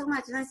 thank you so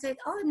much. And I said,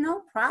 oh,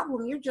 no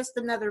problem. You're just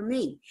another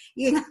me,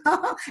 And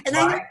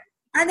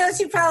I know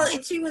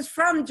she was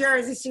from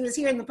Jersey. She was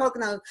here in the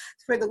Poconos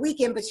for the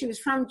weekend, but she was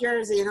from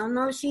Jersey. And I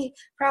know she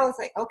probably was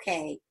like,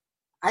 okay,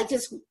 I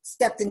just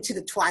stepped into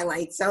the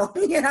twilight. So,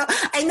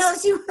 I know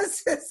she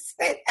was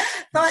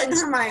thought in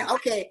her mind,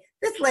 okay,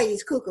 this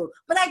lady's cuckoo.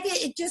 But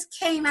it just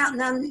came out.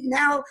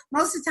 Now,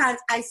 most of the times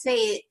I say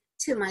it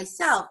to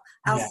myself.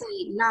 I'll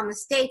say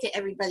namaste to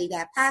everybody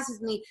that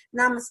passes me.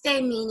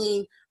 Namaste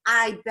meaning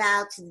I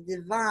bow to the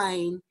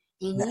divine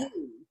in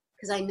you.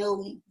 Because I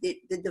know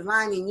the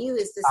divine in you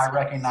is the I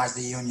recognize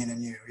the union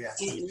in you,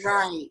 yes.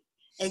 Right,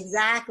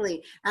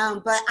 exactly.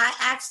 But I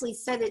actually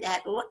said it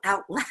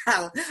out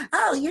loud.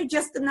 Oh, you're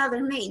just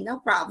another me, no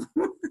problem.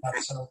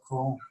 That's so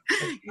cool.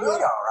 It's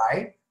good, all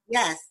right?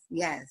 Yes.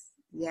 You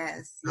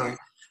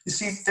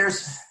see,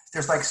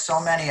 there's like so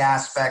many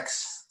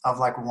aspects of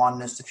like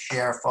oneness to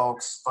share,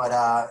 folks, but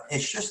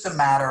it's just a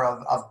matter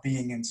of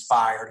being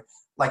inspired.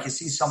 Like you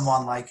see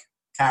someone like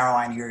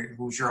Caroline here,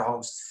 who's your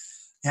host,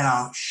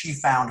 she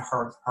found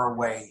her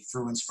way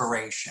through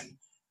inspiration.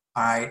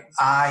 All right.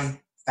 I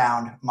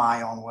found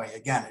my own way.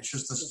 Again, it's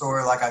just a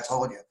story, like I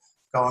told you,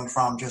 going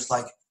from just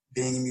like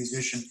being a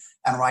musician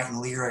and writing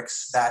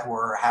lyrics that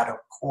had a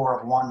core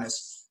of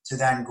oneness to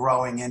then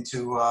growing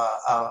into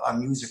a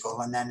musical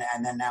and then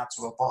now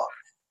to a book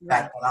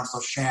that I'm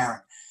still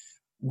sharing.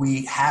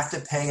 We have to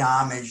pay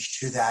homage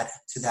to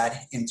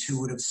that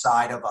intuitive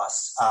side of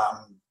us.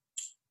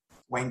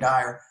 Wayne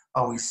Dyer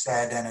always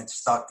said, and it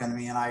stuck in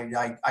me, and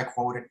I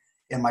quote it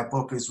in my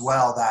book as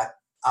well, that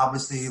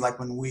obviously, like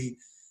when we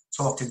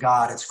talk to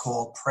God, it's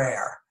called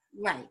prayer.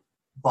 Right.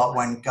 But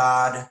when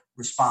God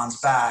responds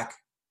back,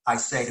 I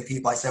say to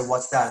people,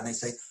 what's that? And they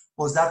say,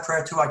 well, is that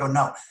prayer too? I go,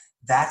 no,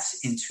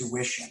 that's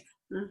intuition.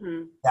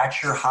 Mm-hmm.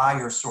 That's your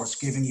higher source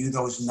giving you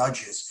those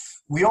nudges.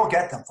 We all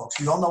get them, folks.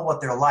 We all know what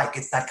they're like.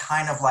 It's that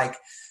kind of like,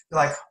 you're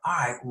like, all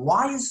right,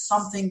 why is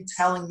something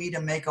telling me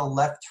to make a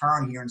left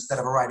turn here instead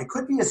of a right? It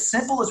could be as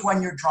simple as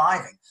when you're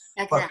driving,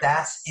 but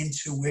that's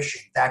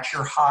intuition. That's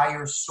your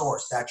higher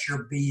source. That's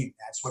your being.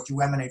 That's what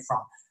you emanate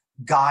from,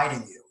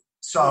 guiding you.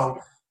 So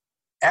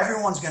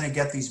everyone's going to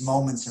get these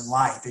moments in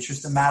life. It's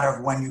just a matter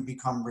of when you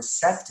become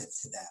receptive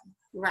to them.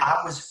 Right.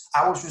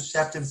 I was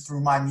receptive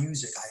through my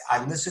music.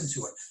 I listened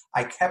to it.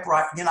 I kept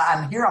writing,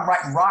 and here I'm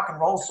writing rock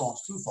and roll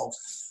songs too,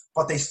 folks,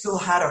 but they still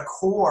had a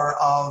core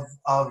of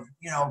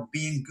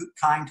being good,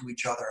 kind to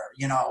each other,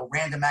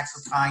 random acts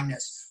of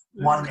kindness,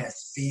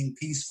 oneness, being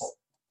peaceful.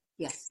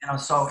 Yes.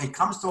 So it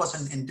comes to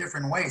us in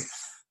different ways,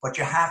 but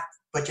you have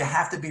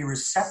to be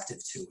receptive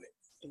to it.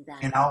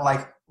 Exactly.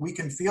 Like we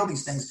can feel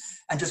these things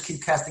and just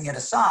keep casting it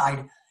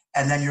aside.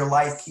 And then your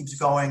life keeps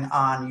going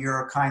on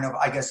your kind of,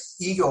 I guess,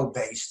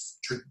 ego-based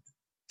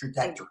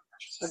trajectory.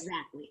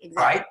 Exactly.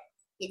 Right?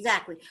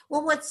 Exactly.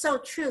 Well, what's so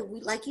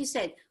true, like you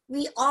said,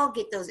 we all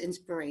get those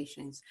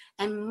inspirations.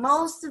 And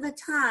most of the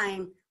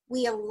time,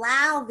 we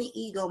allow the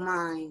ego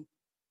mind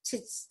to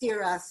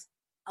steer us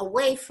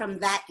away from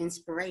that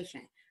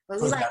inspiration. But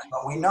that's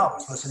what we know.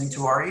 It's listening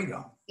to our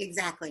ego.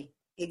 Exactly.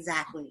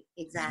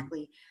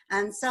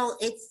 And so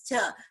it's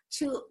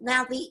to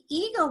now the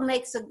ego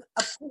makes a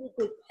pretty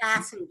good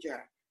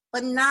passenger,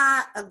 but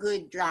not a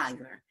good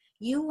driver.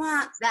 You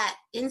want that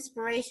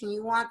inspiration,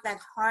 you want that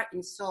heart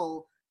and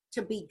soul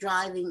to be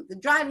the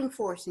driving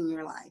force in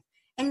your life.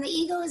 And the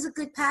ego is a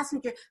good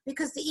passenger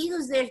because the ego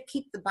is there to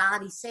keep the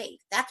body safe.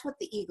 That's what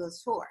the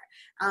ego's for.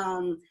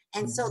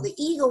 So the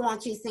ego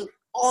wants you to think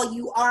all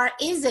you are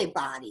is a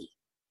body,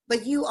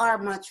 but you are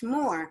much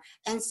more.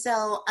 And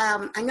so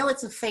I know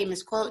it's a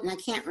famous quote, and I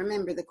can't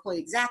remember the quote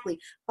exactly,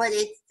 but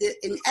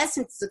in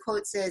essence, the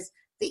quote says,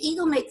 the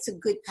ego makes a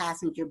good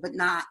passenger, but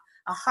not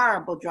a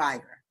horrible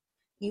driver.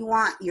 You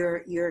want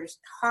your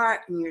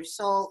heart and your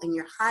soul and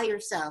your higher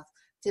self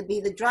to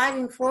be the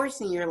driving force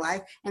in your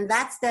life. And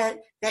that's that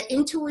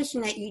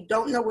intuition that you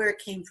don't know where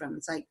it came from.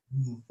 It's like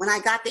when I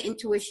got the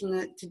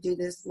intuition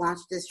to launch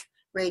this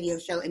radio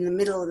show in the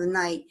middle of the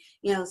night,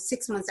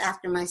 6 months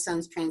after my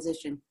son's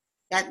transition,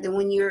 that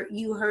when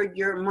you heard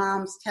your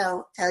mom's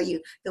tell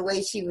you the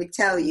way she would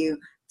tell you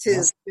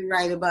to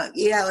write a book,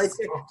 yes.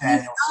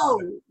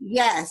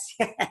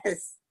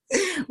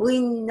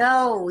 We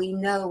know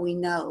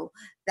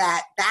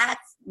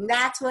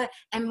that's what,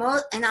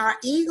 and our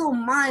ego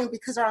mind,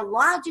 because our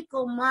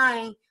logical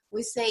mind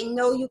would say,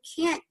 no, you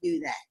can't do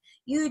that.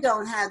 You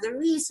don't have the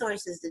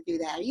resources to do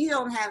that. Or you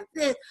don't have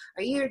this,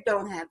 or you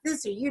don't have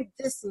this, or you're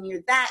this and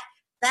you're that.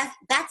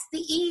 That's the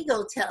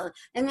ego telling,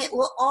 and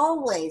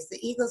the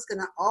ego's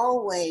going to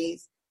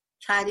always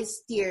try to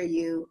steer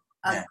you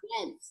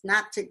against,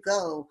 not to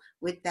go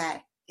with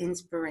that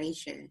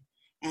inspiration,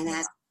 and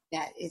that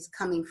is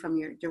coming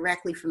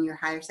directly from your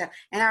higher self.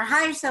 And our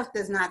higher self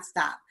does not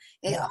stop.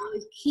 It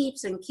always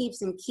keeps and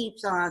keeps and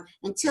keeps on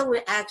until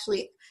we're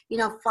actually,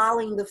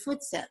 following the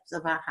footsteps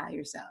of our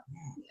higher self.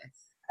 Yes.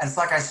 And it's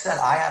like I said,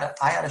 I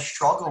had a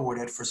struggle with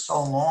it for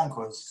so long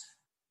because,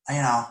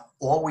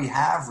 all we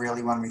have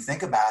really when we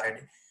think about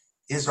it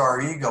is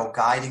our ego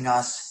guiding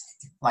us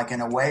like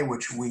in a way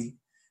which we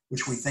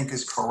think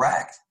is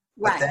correct.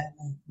 Right. But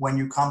then when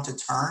you come to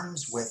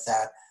terms with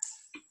that,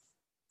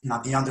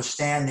 the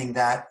understanding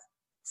that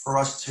for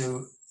us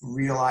to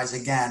realize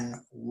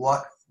again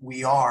what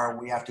we are,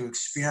 we have to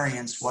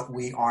experience what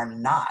we are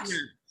not.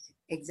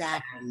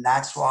 Exactly. And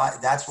that's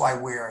why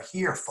we're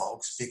here,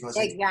 folks, because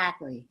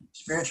exactly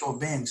spiritual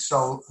beings.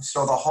 So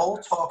the whole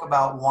talk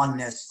about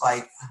oneness,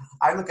 like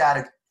I look at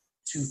it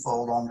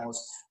twofold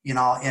almost, in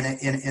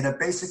a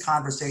basic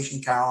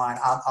conversation, Caroline,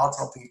 I'll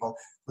tell people,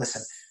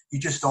 listen, you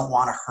just don't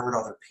want to hurt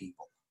other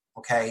people.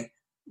 Okay.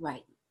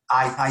 Right.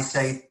 I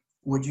say,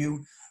 would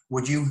you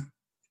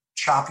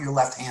chop your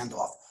left hand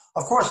off?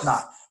 Of course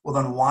not. Well,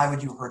 then why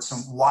would you hurt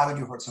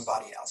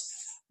somebody else?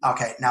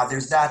 Okay, now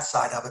there's that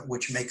side of it,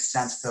 which makes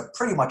sense to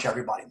pretty much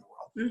everybody in the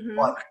world. Mm-hmm.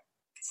 But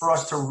for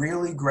us to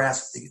really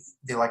grasp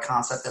the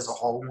concept as a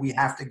whole, we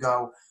have to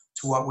go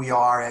to what we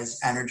are as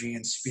energy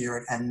and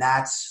spirit, and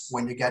that's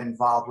when you get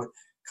involved with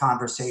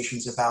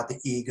conversations about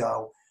the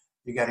ego.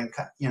 You're getting,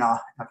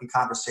 having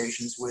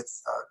conversations with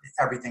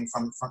everything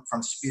from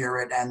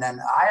spirit, and then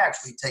I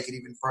actually take it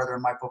even further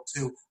in my book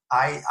too.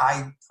 I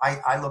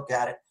look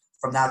at it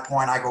from that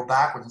point. I go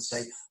backwards and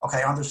say,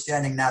 okay,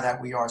 understanding now that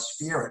we are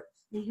spirit.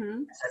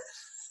 Mm-hmm.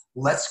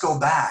 Let's go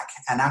back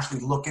and actually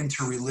look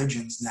into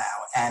religions now.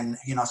 And,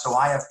 so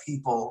I have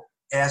people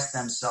ask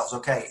themselves,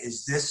 okay,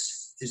 is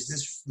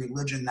this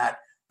religion that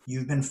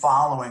you've been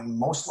following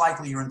most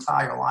likely your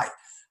entire life?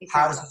 Exactly.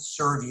 How does it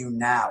serve you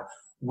now?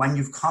 When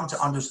you've come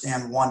to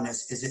understand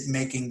oneness, is it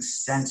making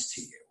sense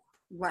to you?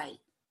 Right.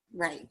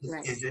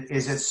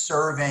 Is it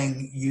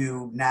serving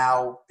you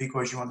now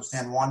because you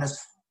understand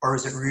oneness? Or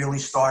is it really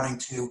starting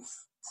to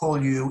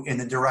pull you in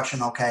the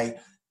direction, okay,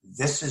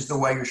 this is the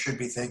way you should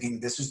be thinking.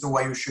 This is the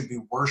way you should be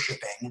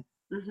worshiping.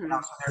 Mm-hmm.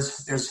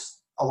 So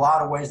there's a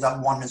lot of ways that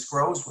oneness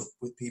grows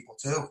with people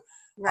too.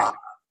 Right.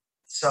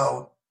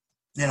 So,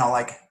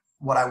 like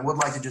what I would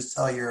like to just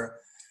tell your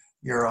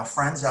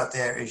friends out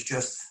there is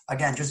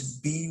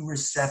just be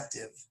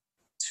receptive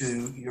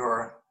to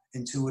your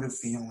intuitive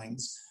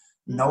feelings.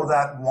 Know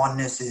that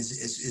oneness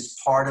is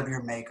part of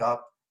your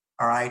makeup.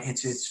 All right.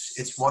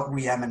 It's what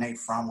we emanate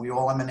from. We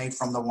all emanate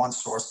from the one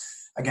source.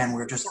 Again,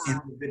 we're just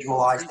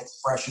individualized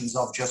expressions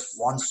of just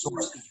one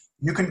source.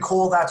 You can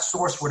call that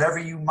source whatever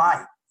you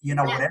might,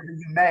 whatever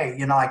you may,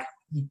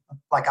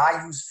 like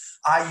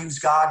I use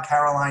God,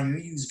 Caroline, you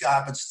use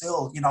God, but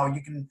still, you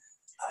can.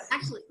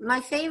 Actually,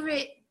 my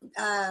favorite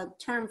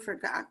term for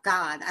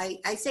God,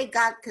 I say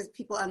God because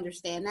people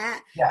understand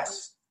that.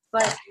 Yes.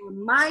 But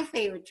my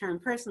favorite term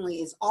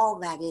personally is all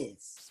that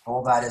is.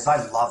 All that is. I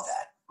love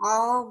that.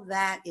 All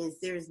that is.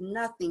 There's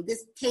nothing.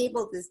 This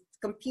table, this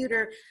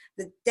computer,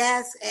 the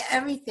desk,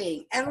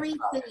 everything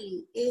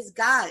is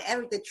God.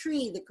 The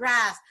tree, the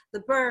grass, the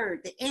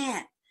bird, the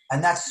ant.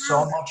 And that's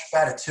so much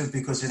better too,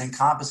 because it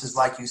encompasses,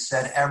 like you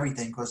said,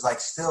 everything. Because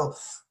still,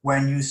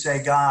 when you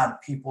say God,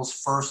 people's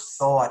first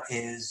thought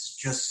is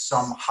just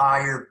some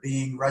higher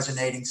being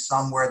resonating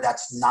somewhere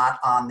that's not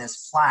on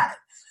this planet.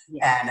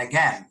 Yeah. And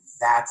again,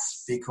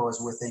 that's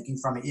because we're thinking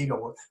from an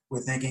ego.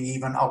 We're thinking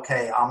even,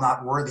 okay, I'm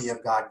not worthy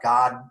of God.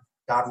 God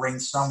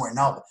reigns somewhere.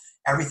 No, but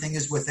everything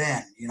is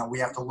within. We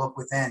have to look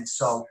within.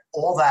 So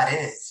all that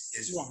is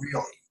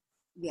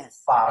really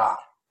spot on.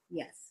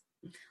 Yes.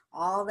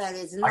 All that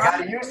is. I got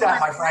to use that,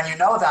 my friend. You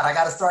know that. I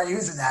got to start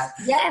using that.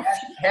 Yes.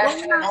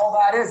 Hashtag all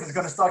that is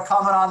going to start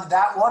coming on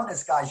that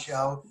Oneness Guy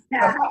show.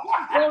 Yeah.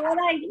 Well,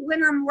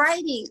 when I'm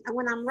writing,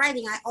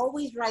 I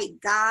always write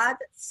God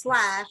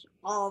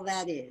 / all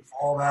that is.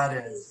 All that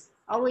is.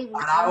 Always. And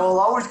I will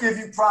always give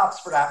you props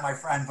for that, my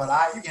friend. But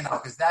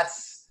because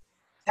that's,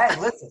 hey,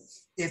 listen,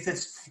 if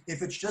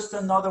it's just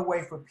another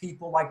way for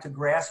people to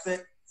grasp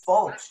it,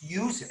 folks,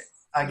 use it.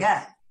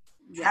 Again,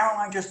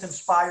 Caroline just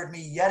inspired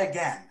me yet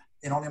again.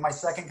 In only my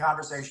second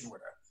conversation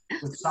with her,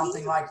 with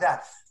something like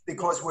that,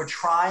 because we're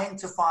trying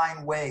to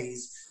find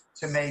ways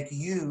to make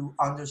you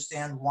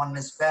understand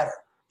oneness better.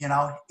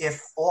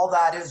 If all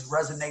that is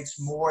resonates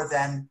more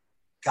than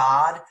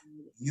God,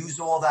 use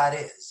all that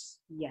is.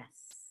 Yes.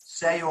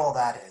 Say all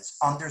that is.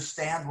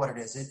 Understand what it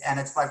is. And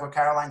it's like what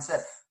Caroline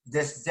said,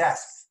 this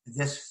desk,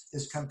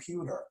 this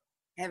computer.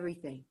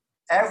 Everything.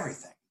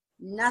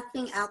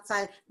 Nothing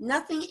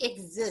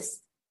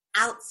exists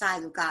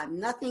outside of God.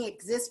 Nothing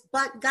exists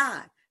but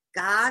God.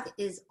 God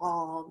is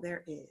all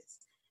there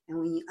is. And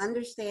when you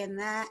understand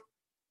that,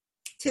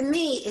 to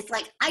me, it's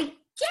like, I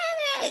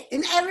get it.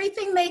 And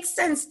everything makes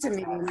sense to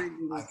me. I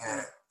get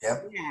it.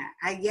 Yep. Yeah,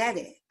 I get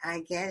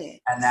it.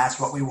 And that's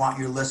what we want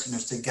your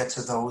listeners to get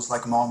to, those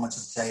moments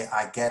and say,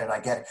 I get it.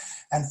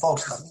 And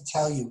folks, let me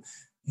tell you,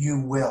 you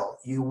will.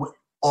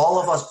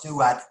 All of us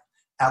do at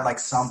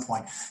some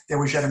point. There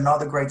was yet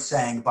another great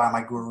saying by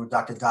my guru,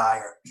 Dr.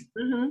 Dyer.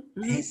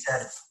 He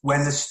said,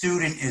 when the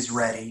student is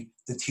ready,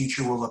 the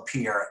teacher will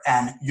appear.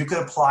 And you could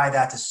apply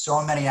that to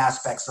so many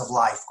aspects of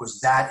life, because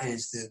that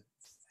is the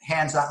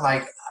hands-on.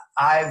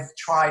 I've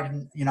tried,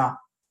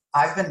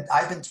 I've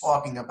been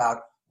talking about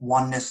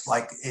oneness,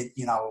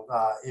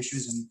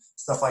 issues and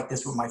stuff like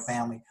this with my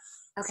family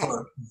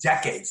for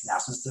decades now,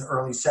 since the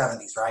early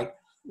 70s, right?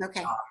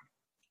 Okay.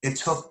 It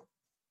took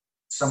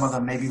some of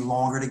them maybe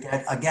longer to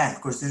get, again,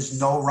 because there's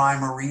no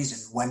rhyme or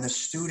reason. When the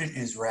student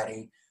is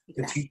ready,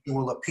 the teacher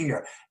will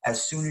appear.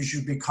 As soon as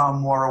you become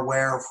more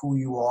aware of who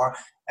you are,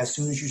 as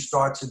soon as you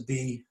start to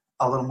be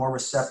a little more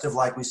receptive,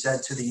 like we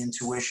said, to the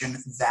intuition,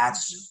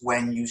 that's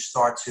when you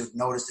start to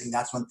noticing,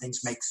 that's when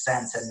things make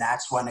sense. And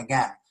that's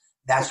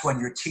when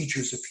your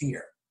teachers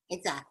appear.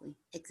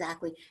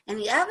 Exactly. And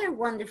the other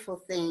wonderful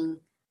thing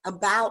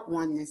about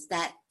oneness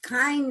that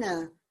kind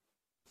of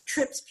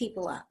trips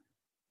people up,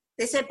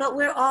 they said, but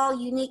we're all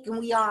unique, and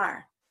we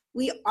are.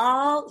 We're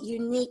all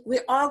unique.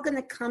 We're all going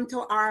to come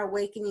to our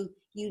awakening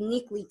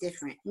uniquely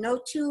different.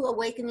 No two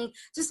awakening,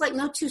 just like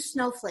no two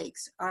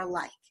snowflakes are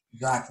alike.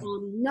 Exactly.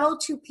 No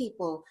two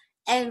people.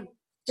 And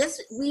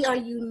we are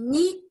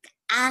unique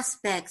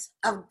aspects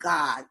of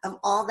God, of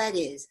all that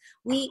is.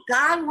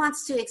 God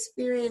wants to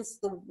experience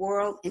the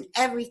world and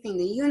everything,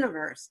 the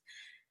universe,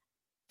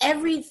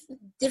 every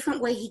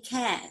different way he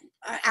can.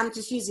 I'm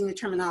just using the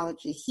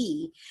terminology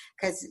he,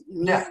 because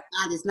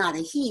God is not a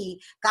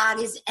he. God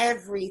is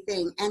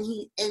everything, and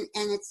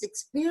it's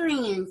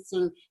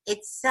experiencing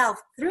itself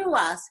through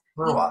us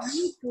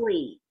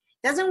uniquely.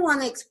 Doesn't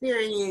want to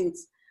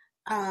experience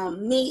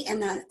me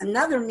and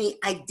another me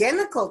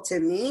identical to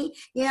me.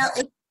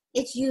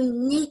 It's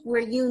unique. We're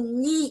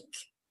unique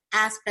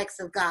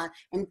aspects of God,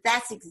 and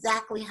that's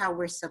exactly how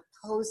we're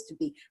supposed to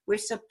be. We're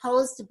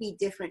supposed to be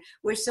different.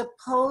 We're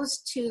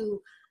supposed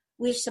to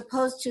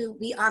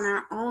be on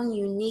our own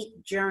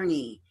unique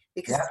journey,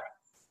 because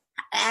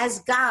as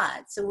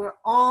God, so we're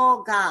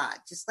all God,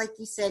 just like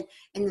you said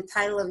in the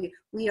title of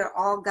we are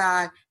all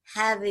God,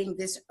 having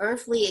this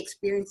earthly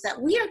experience that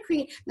we are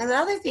creating. Now the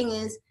other thing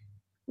is,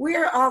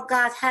 we're all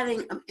God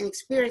having an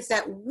experience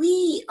that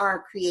we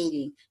are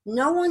creating.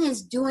 No one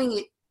is doing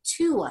it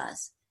to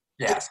us.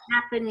 Yes. It's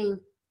happening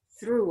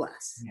through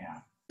us. Yeah.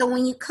 So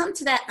when you come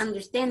to that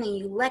understanding,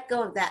 you let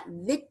go of that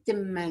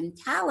victim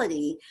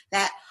mentality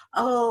that,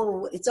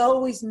 oh, it's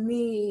always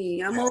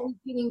me. I'm always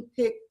getting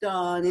picked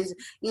on.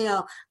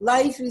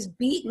 Life is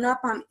beating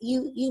up on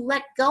you. You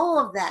let go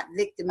of that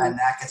victim And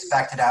mentality. that gets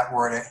back to that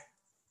word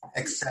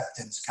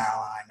acceptance,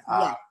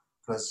 Caroline.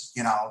 Because,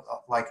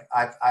 like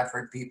I've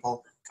heard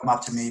people come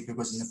up to me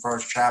because in the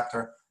first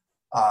chapter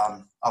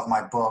of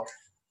my book,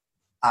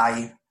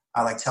 I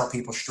like tell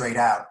people straight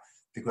out,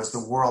 because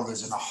the world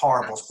is in a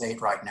horrible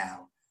state right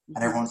now.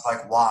 And everyone's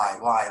like, why?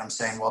 And I'm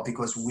saying, well,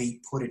 because we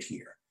put it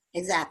here.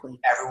 Exactly.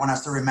 Everyone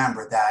has to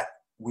remember that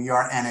we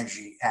are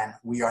energy and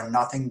we are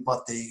nothing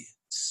but the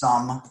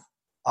sum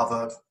of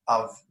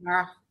our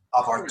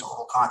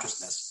total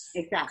consciousness.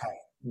 Exactly. Okay?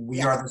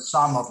 We are the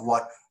sum of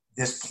what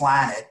this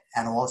planet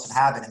and all its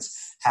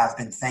inhabitants have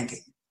been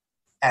thinking.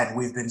 And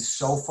we've been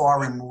so far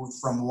removed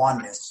from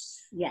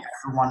oneness. Yes.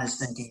 Everyone is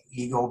thinking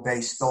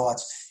ego-based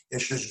thoughts.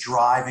 It's just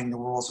driving the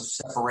rules of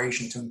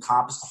separation to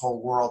encompass the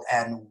whole world.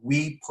 And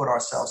we put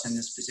ourselves in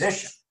this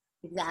position.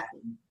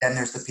 Exactly. Then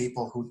there's the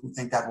people who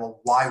think that,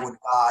 well, why would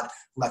God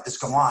let this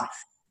go on?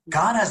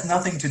 God has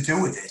nothing to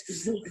do with it.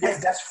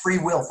 That's free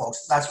will,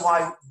 folks. That's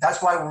why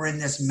we're in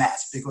this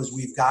mess, because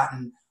we've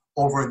gotten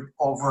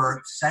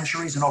over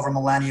centuries and over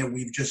millennia,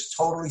 we've just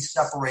totally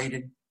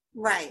separated.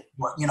 Right.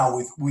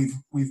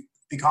 We've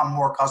become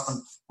more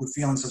accustomed with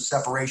feelings of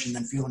separation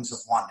than feelings of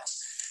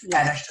oneness.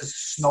 Yeah. And it's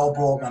just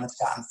snowballed and it's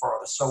gotten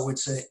further. So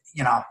it's a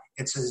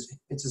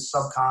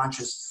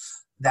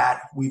subconscious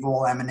that we've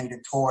all emanated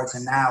towards.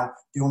 And now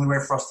the only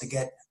way for us to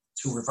get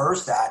to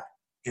reverse that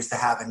is to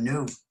have a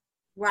new.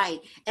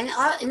 Right. And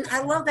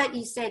I love that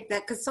you said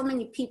that, because so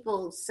many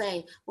people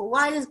say, well,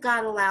 why does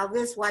God allow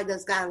this? Why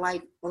does God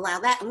allow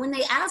that? And when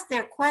they ask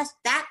that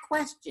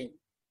question,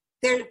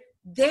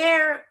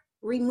 they're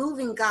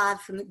removing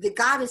God from the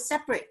God is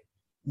separate.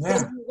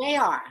 Yeah. They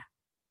are.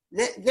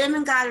 Them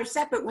and God are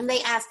separate when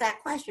they ask that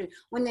question.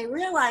 When they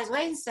realize,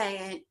 wait a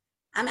second,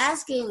 I'm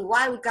asking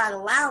why would God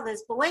allow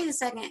this? But wait a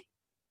second,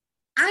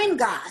 I'm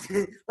God.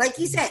 Like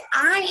you said,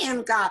 I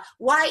am God.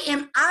 Why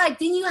am I?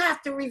 Then you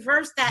have to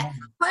reverse that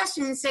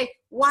question and say,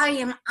 why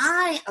am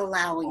I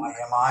allowing Why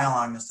am I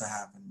allowing this to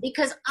happen?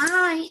 Because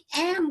I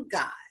am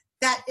God.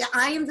 That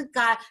I am the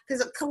God,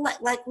 because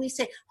like we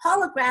say,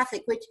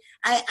 holographic, which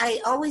I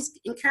always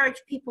encourage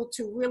people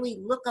to really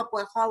look up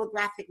what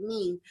holographic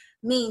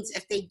means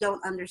if they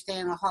don't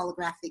understand what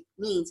holographic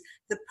means.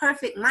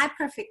 My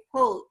perfect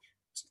quote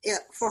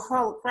for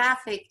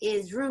holographic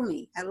is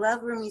Rumi. I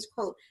love Rumi's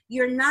quote.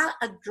 You're not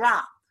a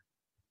drop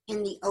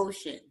in the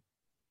ocean.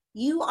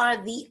 You are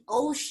the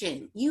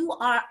ocean. You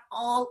are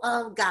all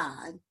of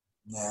God.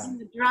 Yeah. In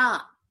the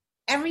drop.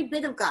 Every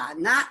bit of God,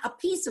 not a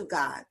piece of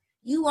God.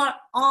 You are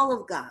all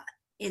of God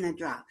in a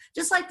drop.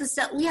 Just like the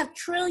cell, we have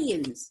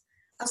trillions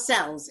of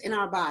cells in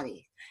our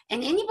body.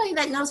 And anybody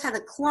that knows how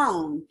to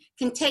clone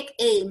can take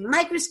a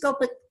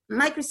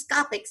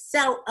microscopic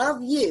cell of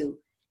you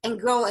and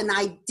grow an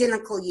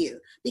identical you,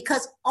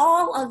 because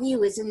all of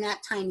you is in that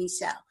tiny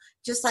cell.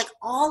 Just like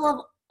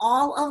all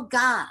of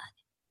God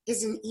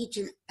is in each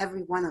and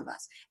every one of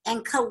us.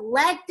 And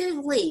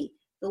collectively,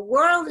 the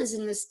world is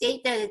in the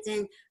state that it's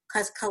in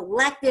because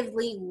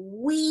collectively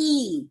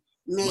we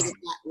made it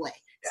that way.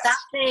 Yes. Stop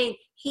saying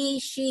he,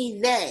 she,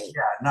 they.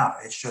 Yeah, no,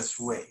 it's just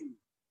we.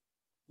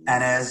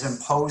 And as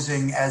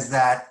imposing as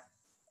that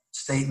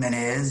statement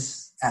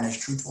is, and as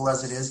truthful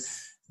as it is,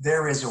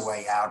 there is a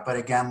way out. But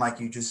again, like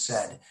you just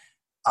said,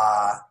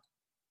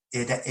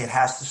 it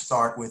has to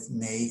start with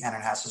me, and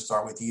it has to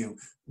start with you.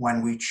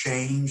 When we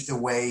change the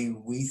way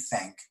we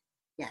think,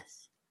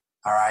 yes,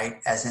 all right,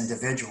 as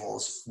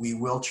individuals, we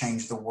will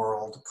change the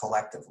world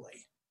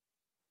collectively.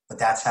 But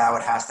that's how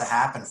it has to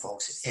happen,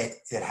 folks.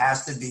 It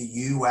has to be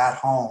you at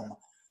home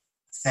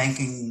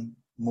thinking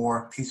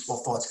more peaceful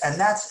thoughts. And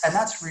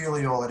that's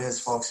really all it is,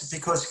 folks.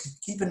 Because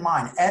keep in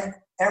mind,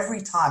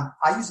 every time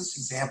I use this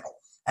example,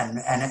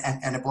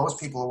 and it blows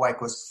people away,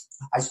 because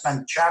I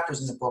spend chapters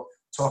in the book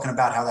talking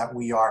about how that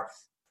we are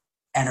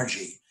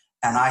energy.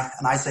 And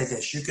I say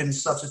this, you can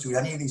substitute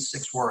any of these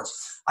 6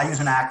 words. I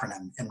use an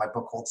acronym in my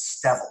book called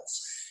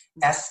STEVLS.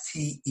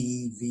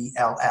 STEVLS.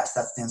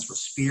 That stands for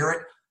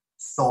spirit,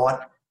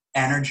 thought,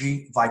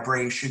 energy,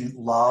 vibration,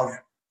 love,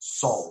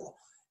 soul.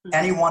 Mm-hmm.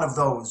 Any one of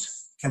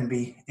those can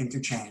be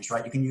interchanged,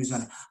 right? You can use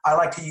I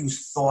like to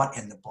use thought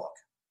in the book.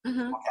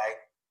 Mm-hmm.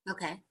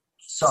 Okay.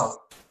 So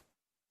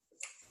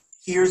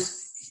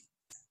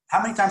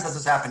how many times has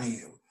this happened to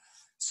you?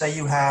 Say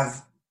you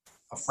have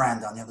a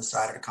friend on the other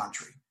side of the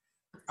country,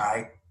 all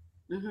right?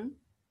 Mm-hmm.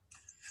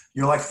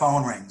 Your like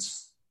phone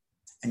rings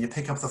and you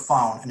pick up the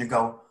phone and you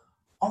go,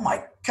 oh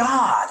my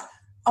God,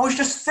 I was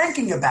just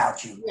thinking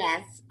about you.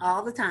 Yes,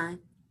 all the time.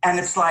 And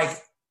it's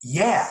like,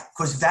 yeah,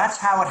 because that's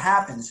how it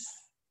happens.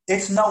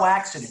 It's no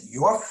accident.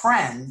 Your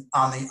friend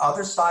on the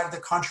other side of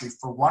the country,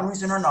 for one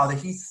reason or another,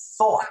 he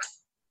thought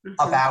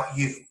about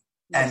you.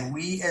 And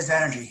we as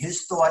energy,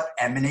 his thought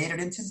emanated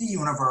into the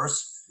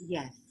universe.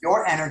 Yes.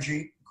 Your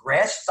energy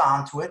grasped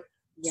onto it,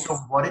 Yes. So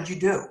what did you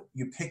do?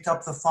 You picked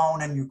up the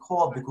phone and you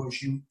called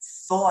because you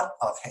thought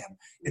of him.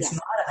 It's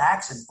not an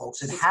accident,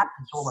 folks. It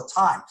happens all the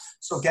time.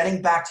 So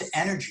getting back to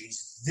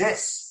energies,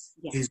 this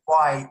is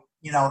why,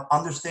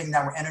 understanding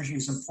that energy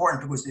is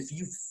important, because if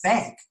you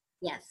think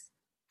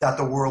that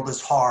the world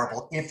is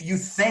horrible, if you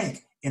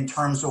think in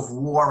terms of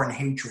war and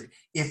hatred,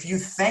 if you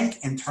think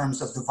in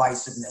terms of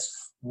divisiveness,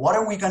 what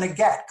are we going to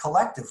get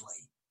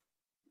collectively?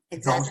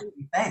 Exactly.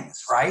 Those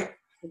things, right?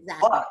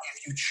 Exactly. But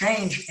if you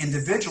change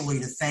individually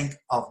to think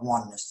of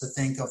oneness, to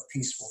think of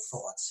peaceful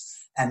thoughts,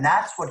 and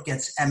that's what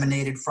gets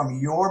emanated from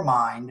your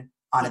mind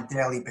on a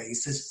daily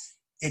basis,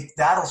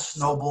 that'll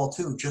snowball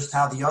too, just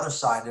how the other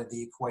side of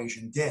the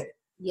equation did.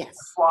 Yes.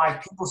 That's why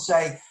people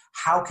say,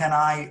 how can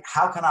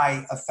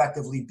I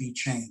effectively be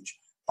changed?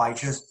 By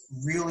just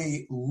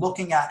really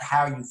looking at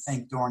how you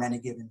think during any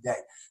given day.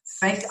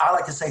 I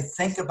like to say,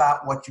 think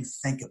about what you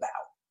think about.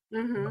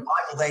 Mm-hmm. The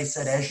Bible, they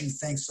said, as you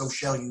think, so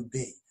shall you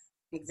be.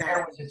 Exactly.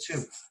 There was it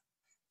too.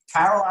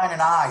 Caroline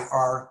and I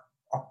are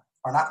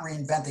not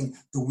reinventing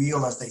the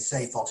wheel, as they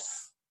say,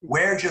 folks.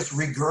 We're just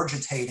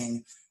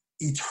regurgitating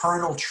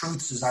eternal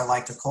truths, as I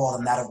like to call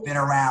them, that have been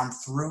around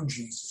through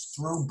Jesus,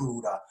 through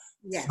Buddha,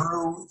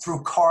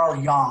 through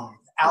Carl Jung.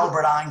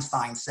 Albert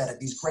Einstein said it.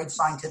 These great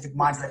scientific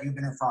minds that you've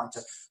been referring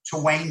to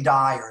Wayne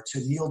Dyer, to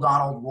Neil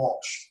Donald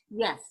Walsh.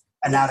 Yes.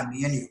 And now to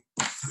me and you.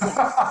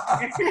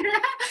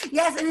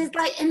 Yes, and it's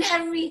like and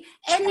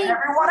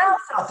everyone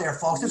else out there,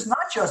 folks. It's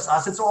not just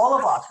us, it's all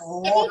of us.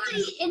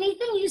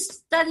 Anything you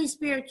study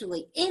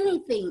spiritually,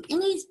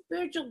 any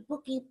spiritual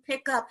book you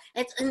pick up,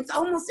 it's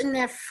almost in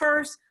their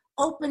first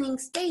opening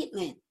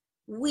statement.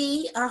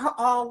 We are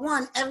all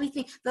one.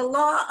 Everything, the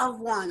law of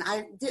one.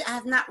 I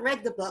have not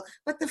read the book,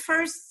 but the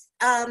first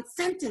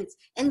sentence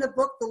in the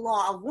book, The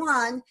Law of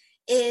One,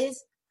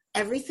 is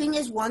everything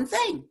is one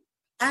thing.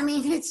 I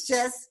mean, it's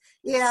just,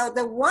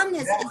 the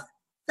oneness is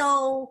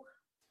so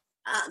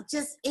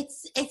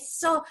it's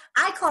so,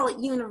 I call it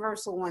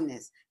universal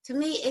oneness. To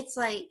me, it's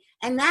like,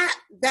 and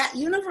that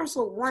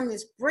universal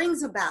oneness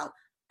brings about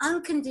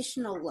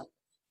unconditional love,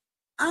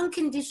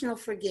 unconditional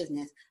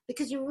forgiveness,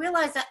 because you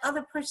realize that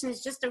other person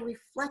is just a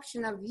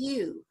reflection of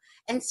you.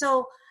 And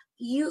so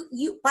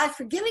you by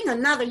forgiving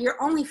another,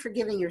 you're only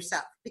forgiving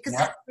yourself, because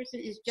that person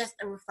is just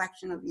a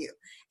reflection of you.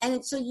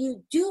 And so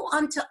you do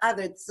unto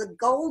others, the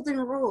golden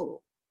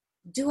rule,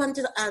 do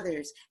unto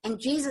others. And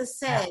Jesus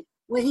said,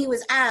 when he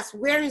was asked,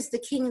 where is the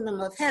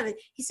kingdom of heaven?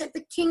 He said,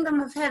 the kingdom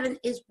of heaven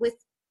is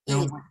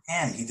within.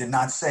 He did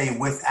not say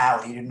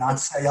without. He did not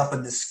say up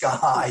in the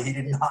sky. He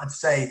did not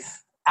say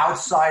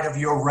outside of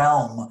your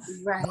realm.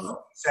 Right.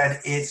 No, he said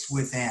it's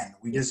within.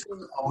 We just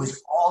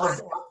always,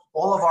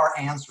 all of our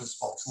answers,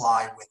 folks,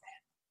 lie within.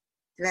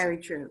 Very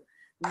true.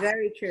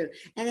 Very true.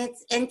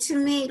 And to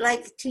me,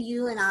 like to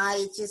you and I,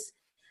 it's just,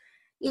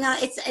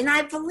 and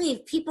I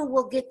believe people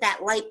will get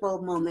that light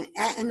bulb moment.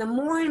 And the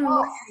more and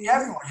more,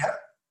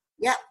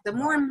 the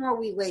more and more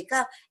we wake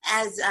up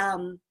as,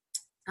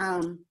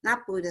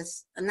 not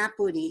Buddhist, not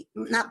Buddhi,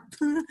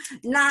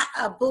 not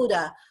a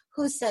Buddha.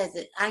 Who says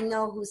it? I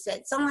know who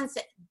said. Someone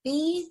said,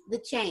 "Be the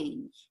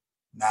change."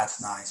 That's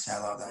nice. I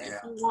love that. Yeah.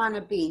 You want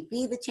to be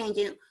the change.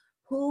 And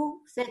who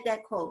said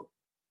that quote?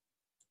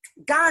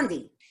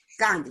 Gandhi.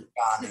 Gandhi.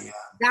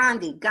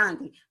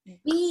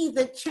 Be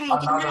the change.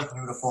 Another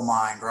beautiful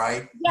mind,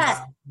 right?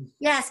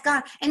 Yes,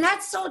 God. And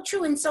that's so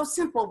true and so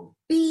simple.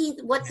 Be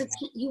what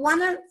you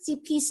want to see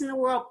peace in the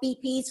world. Be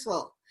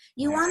peaceful.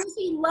 You want to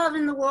see love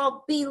in the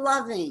world. Be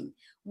loving.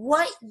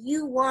 What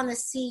you want to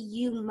see,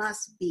 you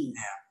must be.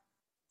 Yeah.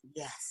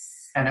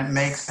 Yes. And it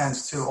makes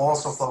sense too.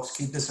 Also, folks,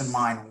 keep this in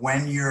mind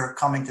when you're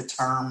coming to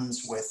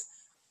terms with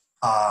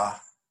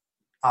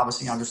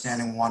obviously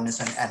understanding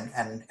oneness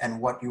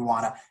and what you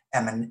want to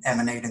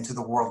emanate into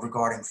the world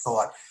regarding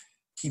thought.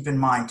 Keep in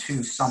mind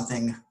too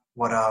something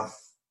what I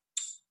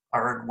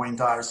heard Wayne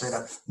Dyer say,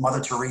 that Mother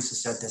Teresa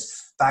said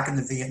this back in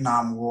the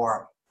Vietnam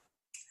War.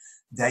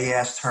 They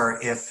asked her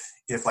if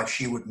like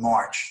she would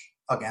march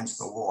against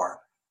the war,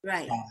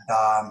 right?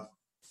 And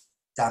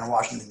down in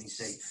Washington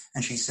D.C.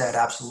 and she said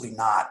absolutely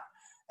not.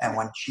 And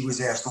when she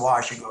was asked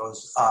why, she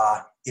goes,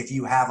 "If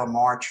you have a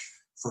march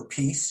for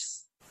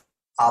peace,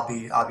 I'll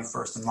be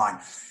first in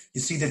line."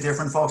 You see the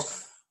difference,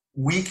 folks?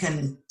 We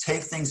can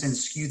take things and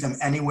skew them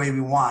any way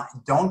we want.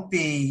 Don't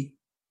be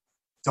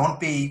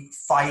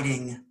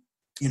fighting,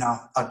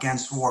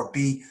 against war.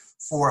 Be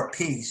for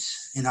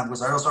peace.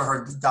 Because I also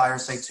heard Dyer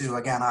say too,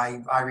 again,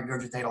 I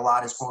regurgitate a lot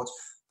of his quotes,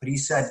 but he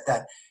said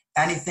that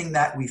anything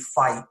that we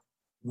fight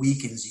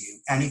weakens you.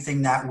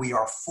 Anything that we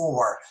are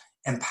for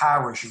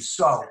empowers you.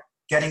 So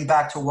getting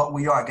back to what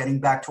we are, getting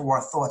back to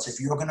our thoughts, if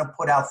you're going to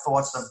put out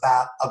thoughts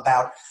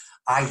about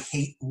I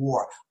hate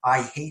war,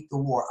 I hate the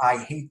war, I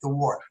hate the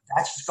war,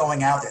 that's just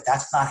going out there.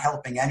 That's not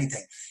helping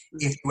anything.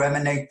 If you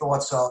emanate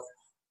thoughts of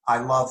I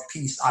love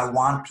peace, I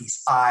want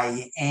peace,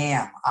 I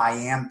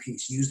am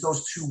peace. Use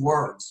those two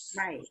words.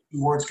 Right.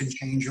 Two words can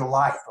change your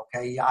life,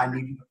 okay? I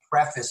need you to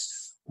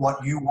preface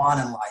what you want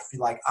in life. Be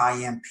like, I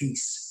am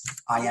peace,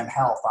 I am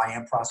health, I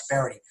am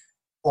prosperity.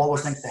 all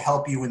those things to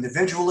help you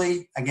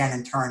individually, again,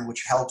 in turn,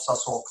 which helps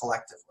us all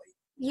collectively.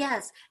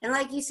 Yes. And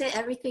like you said,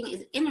 everything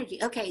is energy.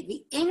 Okay.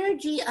 The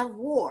energy of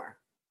war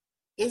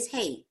is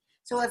hate.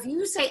 So if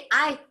you say,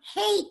 I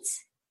hate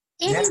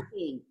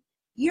anything,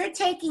 you're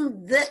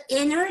taking the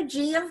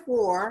energy of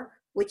war,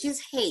 which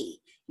is hate.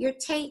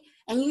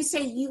 And you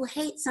say you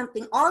hate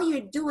something, all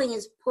you're doing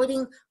is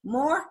putting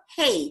more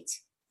hate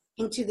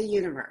into the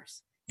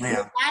universe.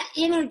 Yeah. That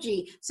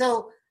energy.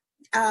 So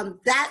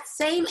that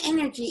same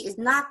energy is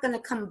not going to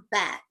come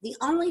back. The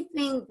only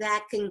thing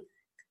that can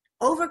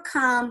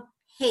overcome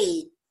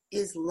hate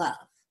is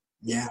love.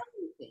 Yeah.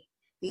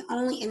 The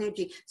only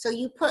energy. So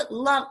you put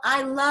love.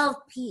 I love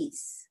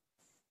peace.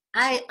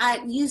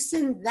 You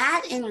send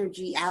that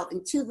energy out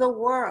into the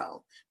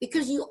world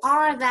because you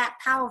are that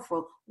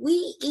powerful.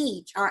 We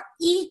each are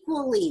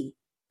equally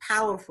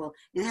powerful.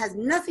 And it has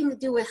nothing to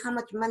do with how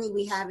much money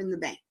we have in the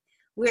bank.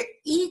 We're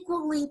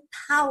equally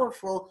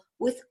powerful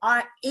with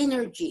our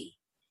energy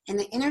and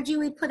the energy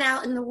we put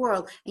out in the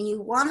world. And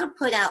you want to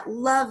put out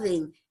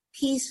loving,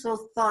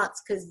 peaceful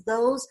thoughts because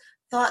those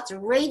thoughts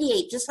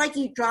radiate just like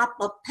you drop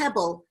a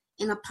pebble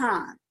in a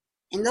pond.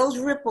 And those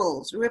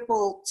ripples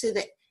ripple to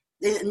the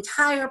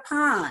entire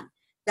pond.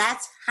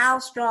 That's how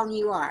strong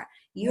you are.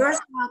 Your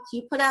thoughts,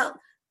 you put out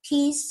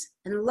peace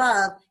and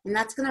love, and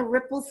that's going to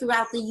ripple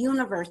throughout the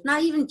universe,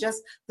 not even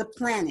just the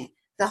planet.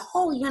 The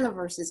whole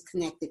universe is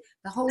connected.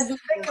 The whole universe.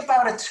 Think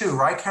about it too,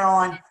 right,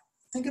 Caroline?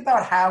 Think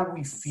about how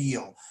we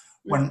feel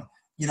when,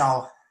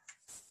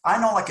 I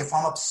know like if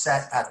I'm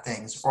upset at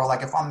things or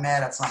like if I'm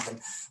mad at something,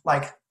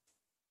 like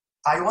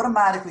I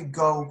automatically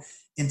go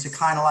into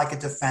kind of like a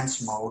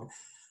defense mode,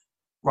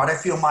 right? I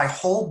feel my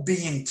whole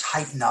being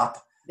tighten up,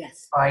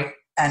 yes, right?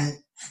 And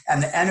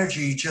the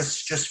energy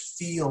just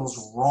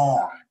feels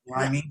wrong, you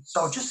know what I mean?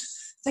 So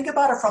just think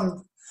about it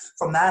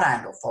from that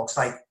angle, folks.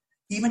 Like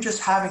even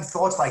just having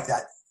thoughts like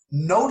that,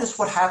 notice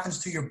what happens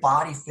to your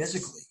body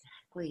physically.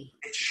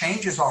 It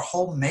changes our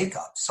whole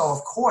makeup. So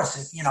of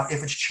course,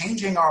 if it's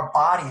changing our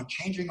body and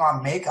changing our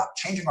makeup,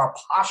 changing our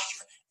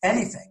posture,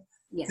 anything,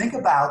 think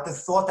about the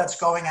thought that's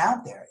going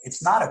out there.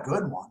 It's not a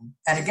good one.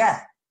 And again,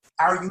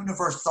 our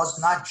universe does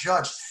not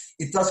judge.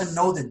 It doesn't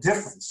know the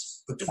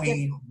difference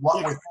between what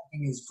we're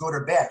thinking is good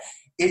or bad.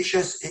 It's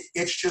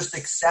just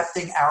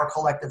accepting our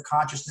collective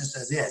consciousness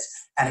as is.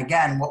 And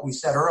again, what we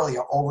said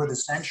earlier, over the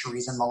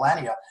centuries and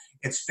millennia,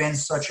 it's been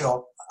such a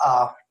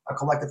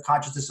collective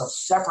consciousness of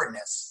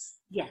separateness.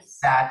 Yes.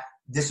 That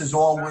this is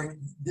all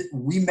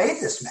we made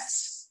this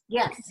mess.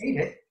 Yes. We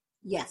made it.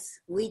 Yes,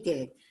 we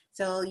did.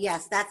 So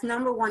yes, that's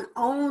number one.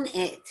 Own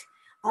it.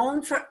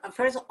 Owning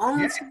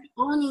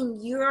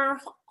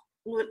your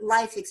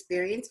life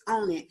experience.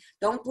 Own it.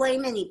 Don't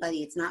blame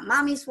anybody. It's not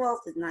mommy's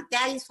fault. It's not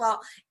daddy's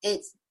fault.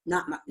 It's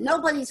not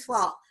nobody's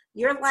fault.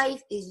 Your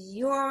life is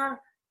your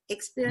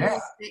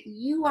experience that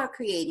you are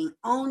creating.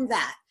 Own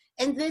that,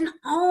 and then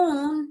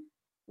own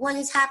what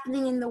is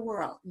happening in the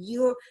world.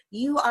 You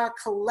are a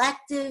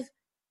collective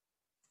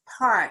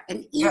part,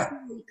 an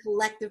equally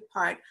collective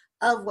part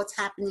of what's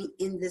happening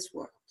in this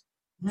world.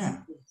 Yeah,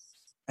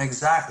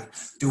 exactly.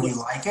 Do we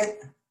like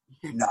it?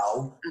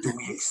 No. Do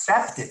we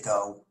accept it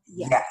though?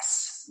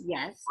 Yes.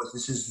 Yes. But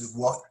this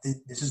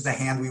is the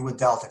hand we were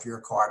dealt if you're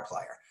a card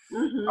player.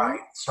 Mm-hmm. Right.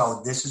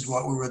 So this is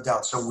what we were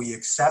dealt. So we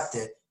accept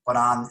it, but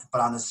on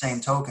the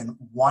same token,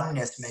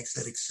 oneness makes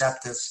it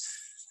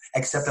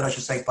accepted, I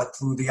should say, but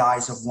through the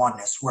eyes of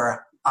oneness,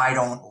 where I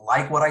don't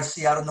like what I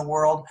see out in the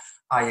world,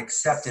 I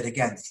accept it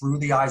again through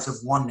the eyes of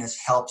oneness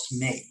helps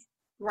me.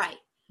 Right.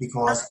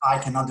 Because I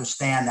can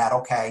understand that,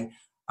 okay,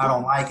 I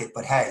don't like it,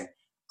 but hey,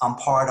 I'm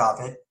part of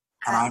it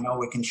and I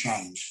know it can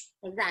change.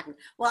 Exactly.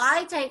 Well,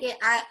 I take it,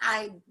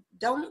 I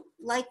don't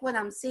like what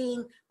I'm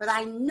seeing, but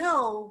I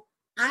know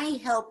I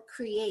helped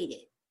create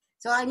it.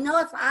 So I know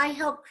if I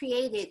help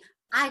create it,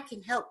 I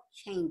can help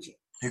change it.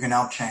 You can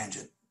help change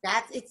it.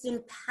 It's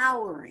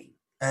empowering.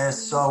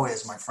 So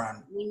is, my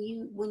friend. When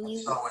you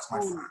so is, my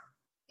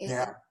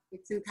friend.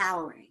 It's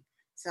empowering.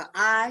 So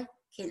I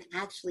can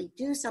actually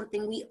do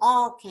something. We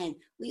all can.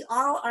 We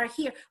all are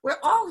here. We're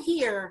all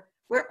here.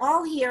 We're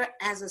all here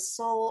as a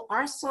soul.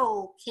 Our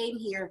soul came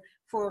here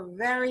for a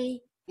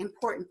very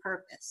important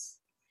purpose.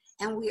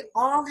 And we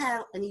all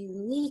have a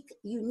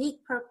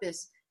unique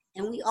purpose.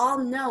 And we all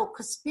know,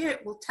 because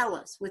Spirit will tell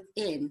us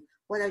within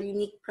what our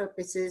unique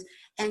purpose is.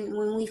 And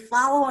when we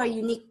follow our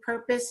unique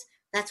purpose,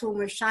 that's when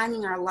we're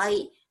shining our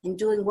light and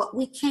doing what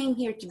we came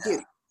here to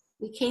do.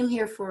 We came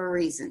here for a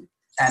reason.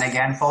 And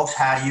again, folks,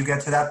 how do you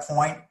get to that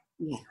point?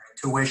 Yeah.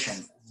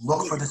 Intuition.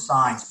 Look for the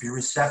signs. Be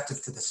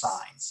receptive to the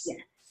signs. Yeah.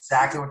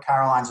 Exactly what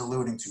Caroline's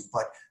alluding to.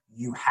 But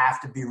you have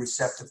to be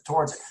receptive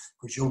towards it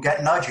because you'll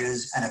get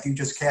nudges. And if you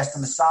just cast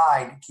them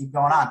aside, keep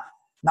going on.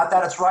 Not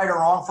that it's right or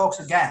wrong, folks.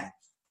 Again,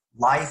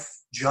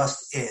 life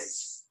just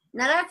is.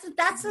 Now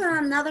that's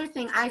another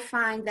thing I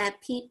find that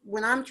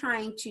when I'm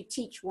trying to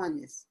teach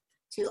oneness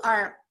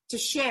to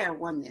share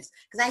oneness,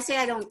 because I say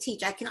I don't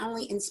teach, I can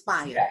only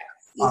inspire. Yeah.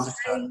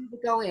 Inspire you to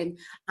go in.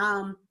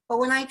 But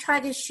when I try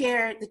to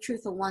share the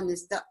truth of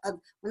oneness,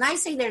 when I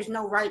say there's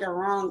no right or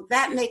wrong,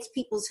 that makes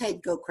people's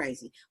head go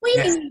crazy. What do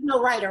you mean there's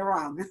no right or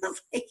wrong?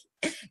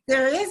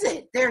 There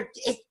isn't.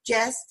 It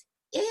just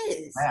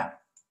is. Yeah.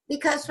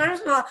 Because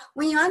first of all,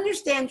 when you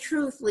understand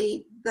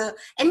truthfully and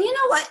you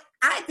know what?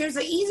 There's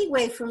an easy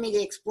way for me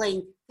to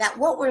explain that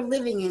what we're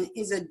living in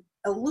is an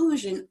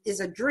illusion, is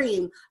a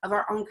dream of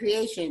our own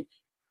creation.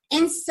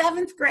 In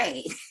 7th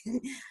grade,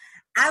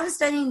 I was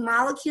studying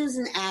molecules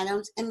and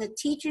atoms, and the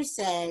teacher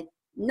said,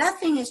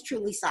 nothing is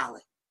truly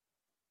solid.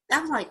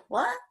 I was like,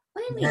 what?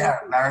 What do you mean? Yeah,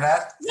 remember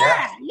that?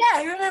 Yeah.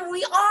 Remember,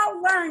 we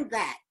all learned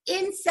that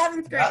in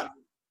 7th grade. Yeah.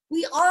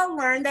 We all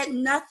learned that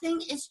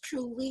nothing is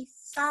truly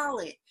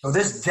solid. So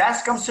this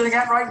desk I'm sitting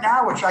at right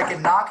now, which I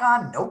can knock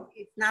on, nope.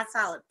 It's not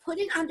solid. Put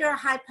it under a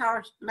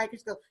high-power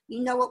microscope.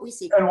 You know what we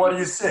see. And what do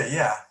you see?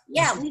 Yeah.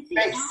 Yeah, we see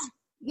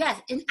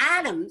yes, in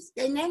atoms.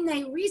 And then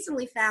they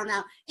recently found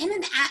out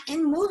in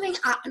moving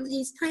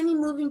these tiny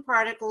moving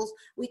particles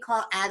we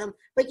call atom,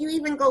 but you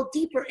even go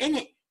deeper in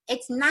it,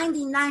 it's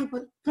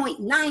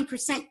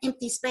 99.9%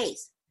 empty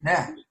space.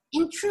 Yeah.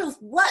 In truth,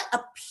 what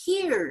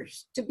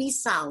appears to be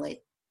solid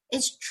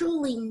is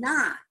truly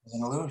not. It's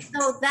an illusion.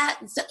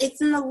 So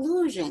it's an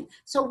illusion.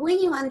 So when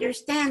you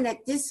understand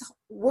that this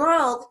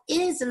world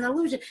is an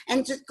illusion,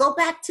 and just go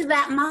back to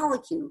that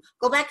molecule,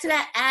 go back to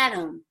that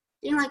atom,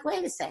 you're like,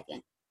 wait a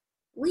second.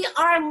 We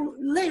are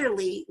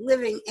literally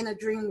living in a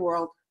dream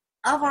world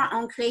of our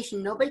own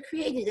creation. Nobody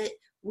created it.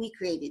 We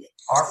created it.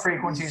 Our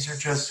frequencies are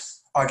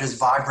just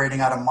vibrating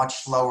at a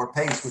much slower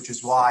pace, which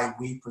is why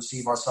we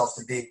perceive ourselves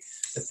to be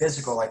the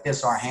physical, like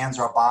this, our hands,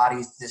 our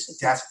bodies, this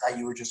desk that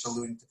you were just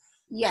alluding to.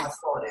 Yes. That's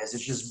all it is.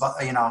 It's just,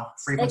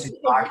 frequencies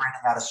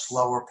vibrating at a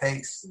slower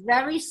pace.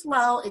 Very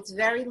slow. It's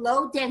very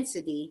low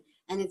density,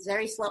 and it's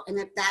very slow.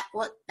 And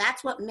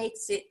that's what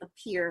makes it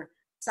appear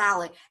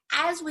solid.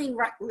 As we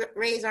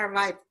raise our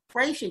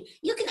vibration,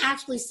 you can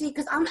actually see,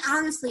 because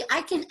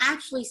I can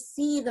actually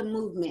see the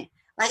movement.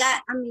 Like,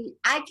 I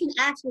can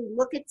actually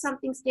look at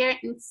something, stare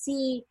and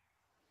see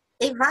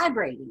it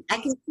vibrating. I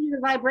can see the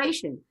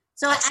vibration.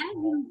 So as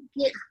you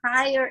get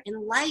higher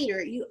and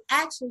lighter, you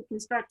actually can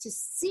start to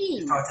see.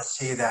 You start to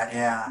see that,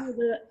 yeah.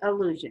 The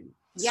illusion.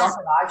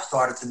 Something I've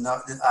started to know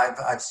that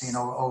I've seen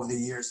over the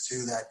years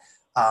too that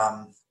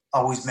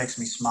always makes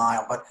me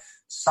smile. But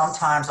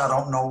sometimes I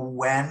don't know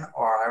when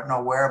or I don't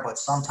know where, but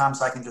sometimes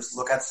I can just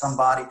look at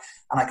somebody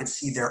and I can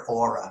see their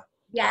aura.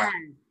 Yeah.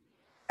 Right?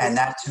 And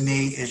that to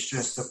me is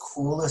just the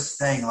coolest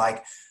thing.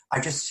 Like I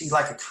just see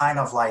like a kind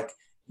of like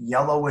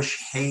yellowish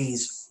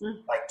haze,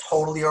 like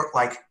totally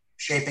like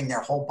shaping their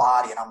whole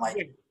body. And I'm like,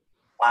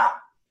 wow.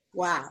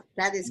 Wow.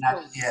 That is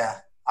cool. Yeah.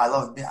 I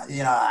love,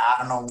 I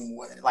don't know,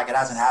 like it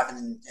hasn't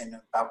happened in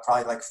about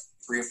probably like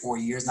 3 or 4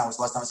 years now. It was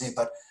the last time I've seen it,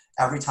 but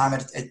every time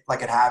it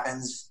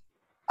happens,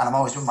 and I'm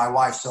always with my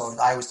wife, so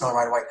I always tell her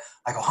right away,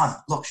 I go, hon,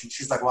 look,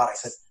 she's like, what? I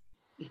said,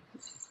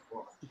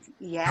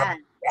 yeah.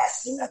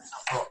 Yes, that's so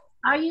cool.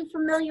 Are you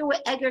familiar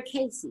with Edgar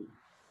Casey?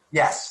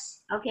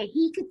 Yes. Okay,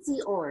 he could see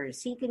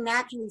auras. He could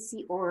naturally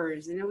see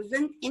auras, and it was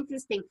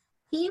interesting.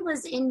 He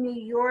was in New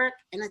York,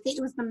 and I think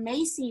it was the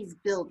Macy's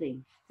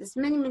building. This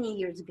many, many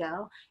years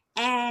ago,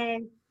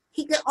 and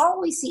he could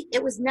always see.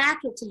 It was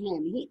natural to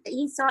him.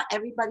 He saw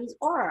everybody's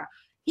aura.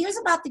 He was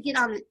about to get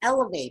on an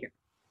elevator,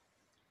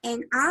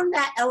 and on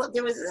that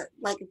there was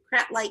like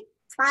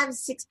 5 or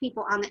 6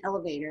 people on the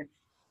elevator,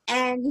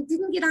 and he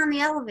didn't get on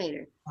the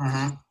elevator.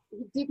 Mm-hmm.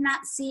 He did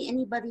not see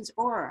anybody's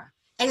aura,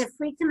 and it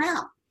freaked him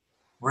out.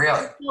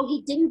 Really? So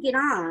he didn't get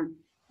on.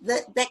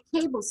 That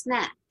cable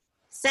snapped.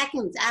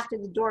 Seconds after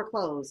the door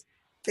closed,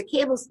 the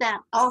cable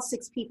snapped. All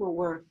 6 people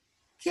were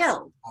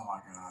killed. Oh my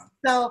God.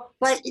 So,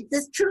 but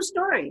this true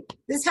story.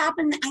 This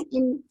happened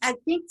I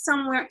think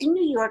somewhere in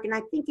New York, and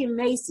I think in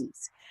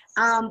Macy's.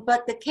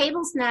 But the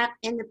cable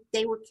snapped and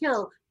they were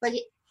killed. But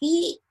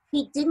he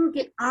didn't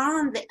get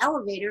on the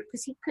elevator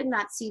because he could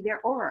not see their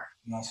aura.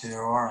 Not see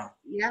their aura.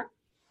 Yeah.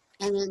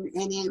 And then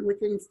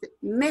within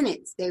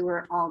minutes they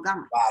were all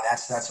gone. Wow,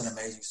 that's an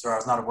amazing story. I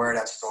was not aware of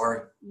that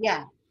story.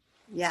 Yeah.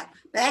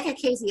 But Edgar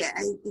Casey,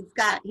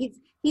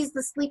 he's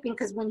the sleeping,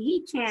 because when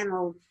he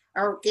channeled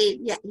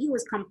he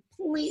was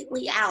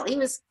completely out. He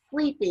was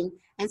sleeping,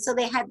 and so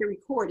they had to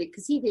record it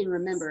because he didn't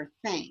remember a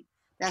thing.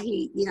 That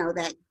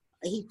that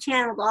he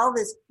channeled all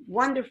this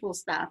wonderful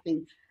stuff,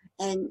 and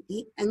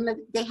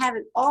they have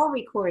it all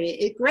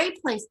recorded. A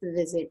great place to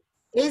visit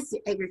is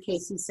the Edgar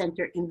Casey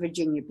Center in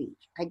Virginia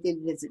Beach. I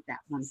did visit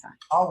that one time.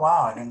 Oh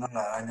wow, I didn't know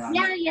that.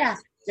 Yeah.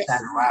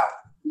 Wow.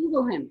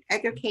 Google him,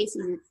 Edgar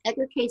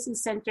Casey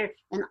Center,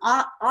 and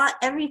all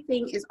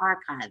everything is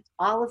archived.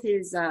 All of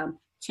his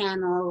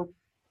channeling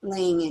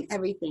and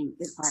everything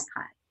is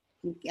archived.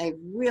 He gave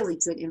really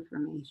good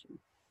information.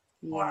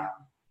 Yeah. Wow.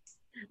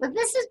 But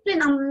this has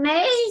been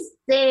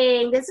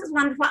amazing. This is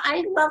wonderful.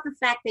 I love the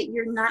fact that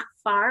you're not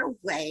far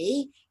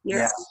away.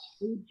 You're in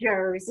New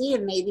Jersey,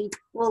 and maybe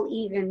we'll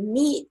even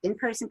meet in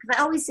person. Because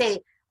I always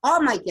say,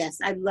 all my guests,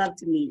 I'd love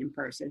to meet in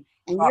person.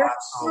 And you're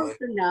close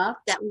enough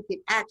that we could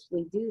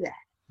actually do that.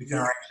 We can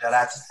arrange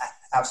that.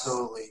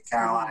 Absolutely,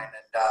 Caroline.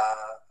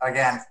 And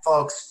again,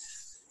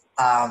 folks,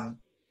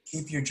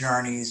 keep your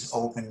journeys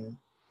open,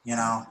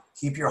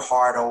 keep your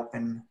heart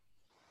open,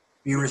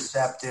 be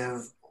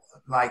receptive.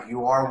 Like,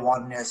 you are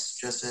oneness,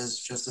 just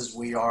as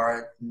we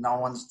are. No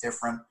one's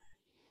different.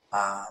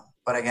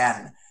 But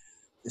again,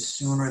 the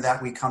sooner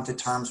that we come to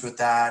terms with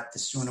that, the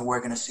sooner we're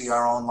going to see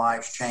our own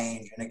lives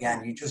change. And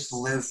again, you just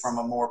live from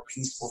a more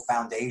peaceful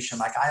foundation.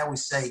 Like I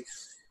always say,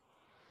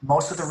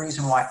 most of the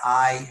reason why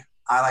I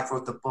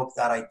wrote the book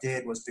that I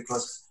did was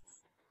because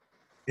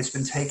it's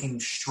been taking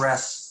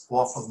stress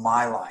off of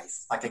my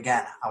life. Like,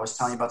 again, I was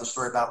telling you about the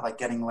story about like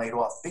getting laid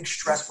off, big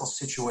stressful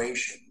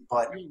situation,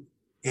 but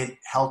it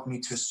helped me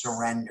to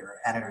surrender,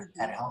 and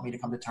it helped me to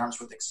come to terms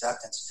with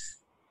acceptance.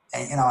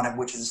 And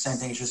which is the same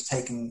thing as just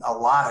taking a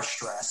lot of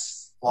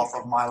stress off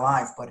of my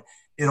life, but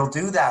it'll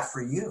do that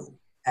for you.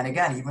 And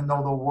again, even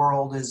though the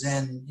world is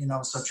in,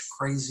 such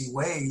crazy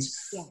ways,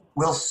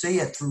 we'll see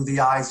it through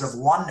the eyes of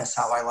oneness,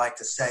 how I like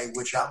to say,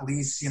 which at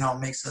least,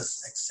 makes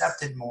us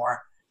accept it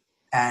more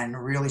and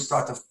really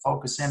start to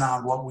focus in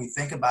on what we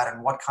think about it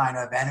and what kind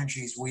of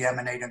energies we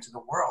emanate into the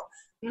world.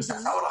 Because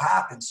that's how it'll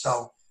happen.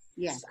 So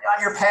stay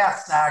on your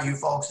path now, you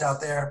folks out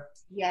there.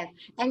 Yes.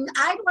 And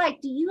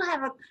do you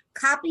have a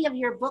copy of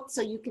your book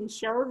so you can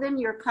show them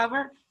your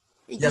cover?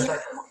 Yes, I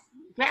do.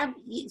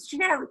 You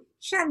should have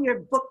your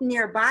book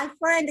nearby.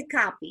 Find a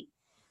copy.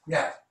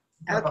 Yeah.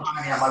 Okay.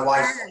 Behind me on my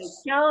wife's.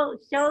 Right.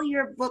 Show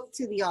your book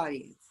to the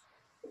audience.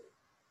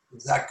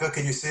 Is that good?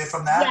 Can you see it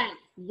from that?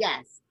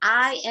 Yes.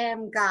 I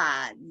am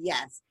God.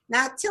 Yes.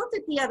 Now tilt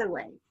it the other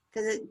way.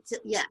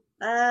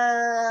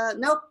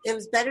 Nope. It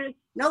was better.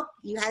 Nope.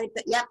 You had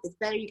it. Yep. It's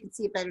better. You can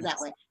see it better that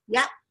way.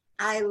 Yep.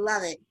 I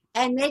love it.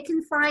 And they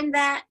can find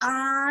it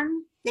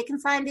on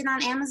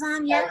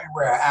Amazon,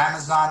 Everywhere.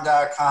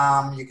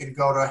 Amazon.com. You can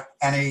go to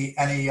any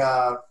and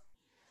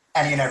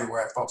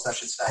everywhere, folks, I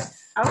should say.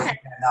 Okay.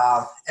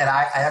 And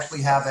I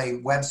actually have a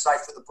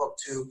website for the book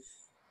too,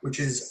 which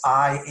is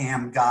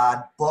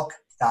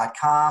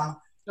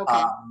iamgodbook.com.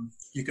 Okay.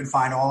 You can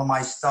find all of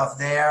my stuff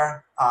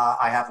there.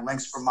 I have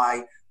links for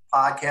my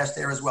podcast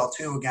there as well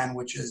too, again,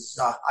 which is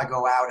I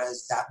go out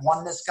as that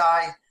oneness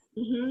guy.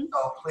 Mm-hmm.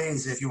 So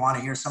please, if you want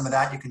to hear some of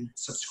that, you can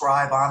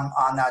subscribe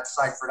on that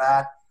site for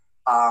that.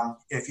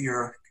 If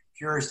you're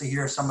curious to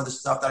hear some of the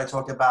stuff that I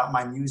talked about,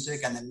 my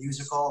music and the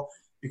musical,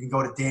 you can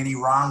go to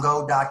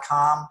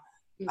DannyRongo.com.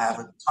 Okay. I have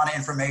a ton of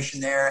information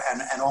there,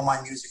 and all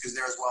my music is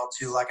there as well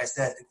too. Like I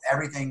said,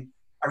 everything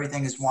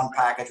is one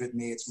package with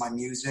me. It's my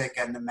music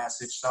and the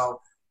message.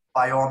 So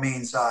by all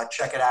means,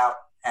 check it out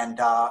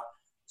and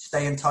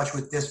stay in touch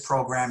with this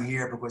program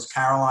here, because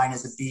Caroline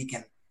is a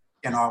beacon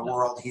in our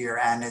world here,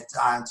 and it's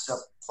a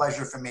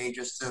pleasure for me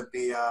just to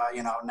be now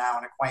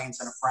an acquaintance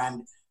and a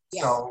friend.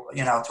 So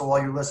to all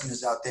your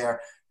listeners out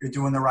there, you're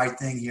doing the right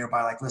thing here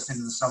by like listening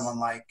to someone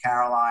like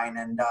Caroline.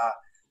 And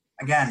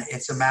again,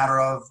 it's a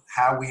matter of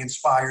how we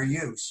inspire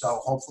you.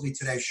 So hopefully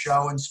today's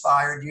show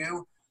inspired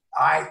you.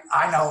 I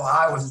know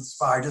I was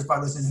inspired just by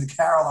listening to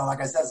Caroline.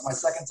 Like I said, it's my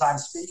second time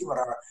speaking with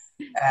her,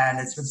 and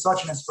it's been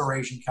such an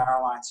inspiration,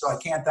 Caroline. So I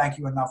can't thank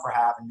you enough for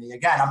having me.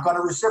 Again, I'm going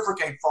to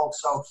reciprocate, folks.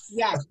 So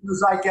as soon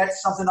as I get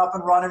something up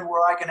and running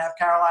where I can have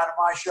Caroline on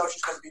my show,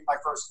 she's going to be my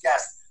first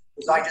guest,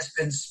 because I just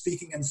been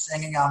speaking and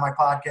singing on my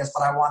podcast,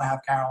 but I want to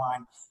have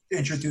Caroline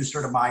introduce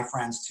her to my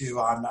friends too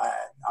on my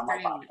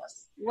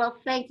podcast. Well,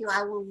 thank you.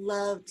 I will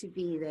love to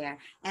be there.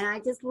 And I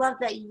just love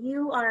that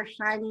you are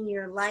shining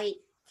your light.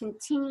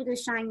 Continue to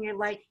shine your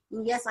light.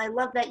 And yes, I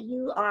love that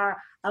you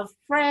are a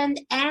friend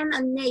and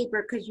a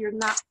neighbor, because you're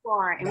not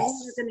far. And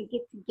we're going to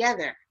get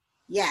together.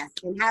 Yes,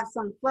 and have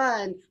some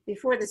fun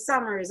before the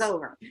summer is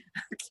over.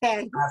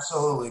 Okay.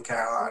 Absolutely,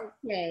 Caroline.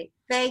 Okay.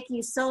 Thank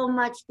you so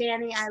much,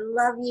 Danny. I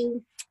love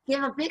you.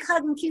 Give a big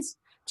hug and kiss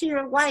to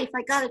your wife.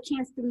 I got a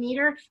chance to meet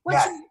her.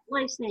 What's your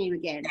wife's name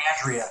again?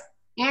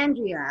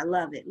 Andrea. I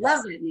love it.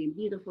 Love that name.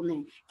 Beautiful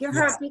name. Give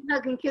her a big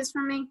hug and kiss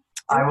from me.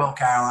 I will,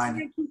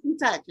 Caroline. Keep in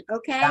touch,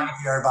 okay? Thank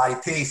you, everybody.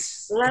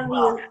 Peace. Love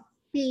you.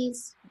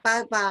 Peace.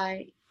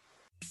 Bye-bye.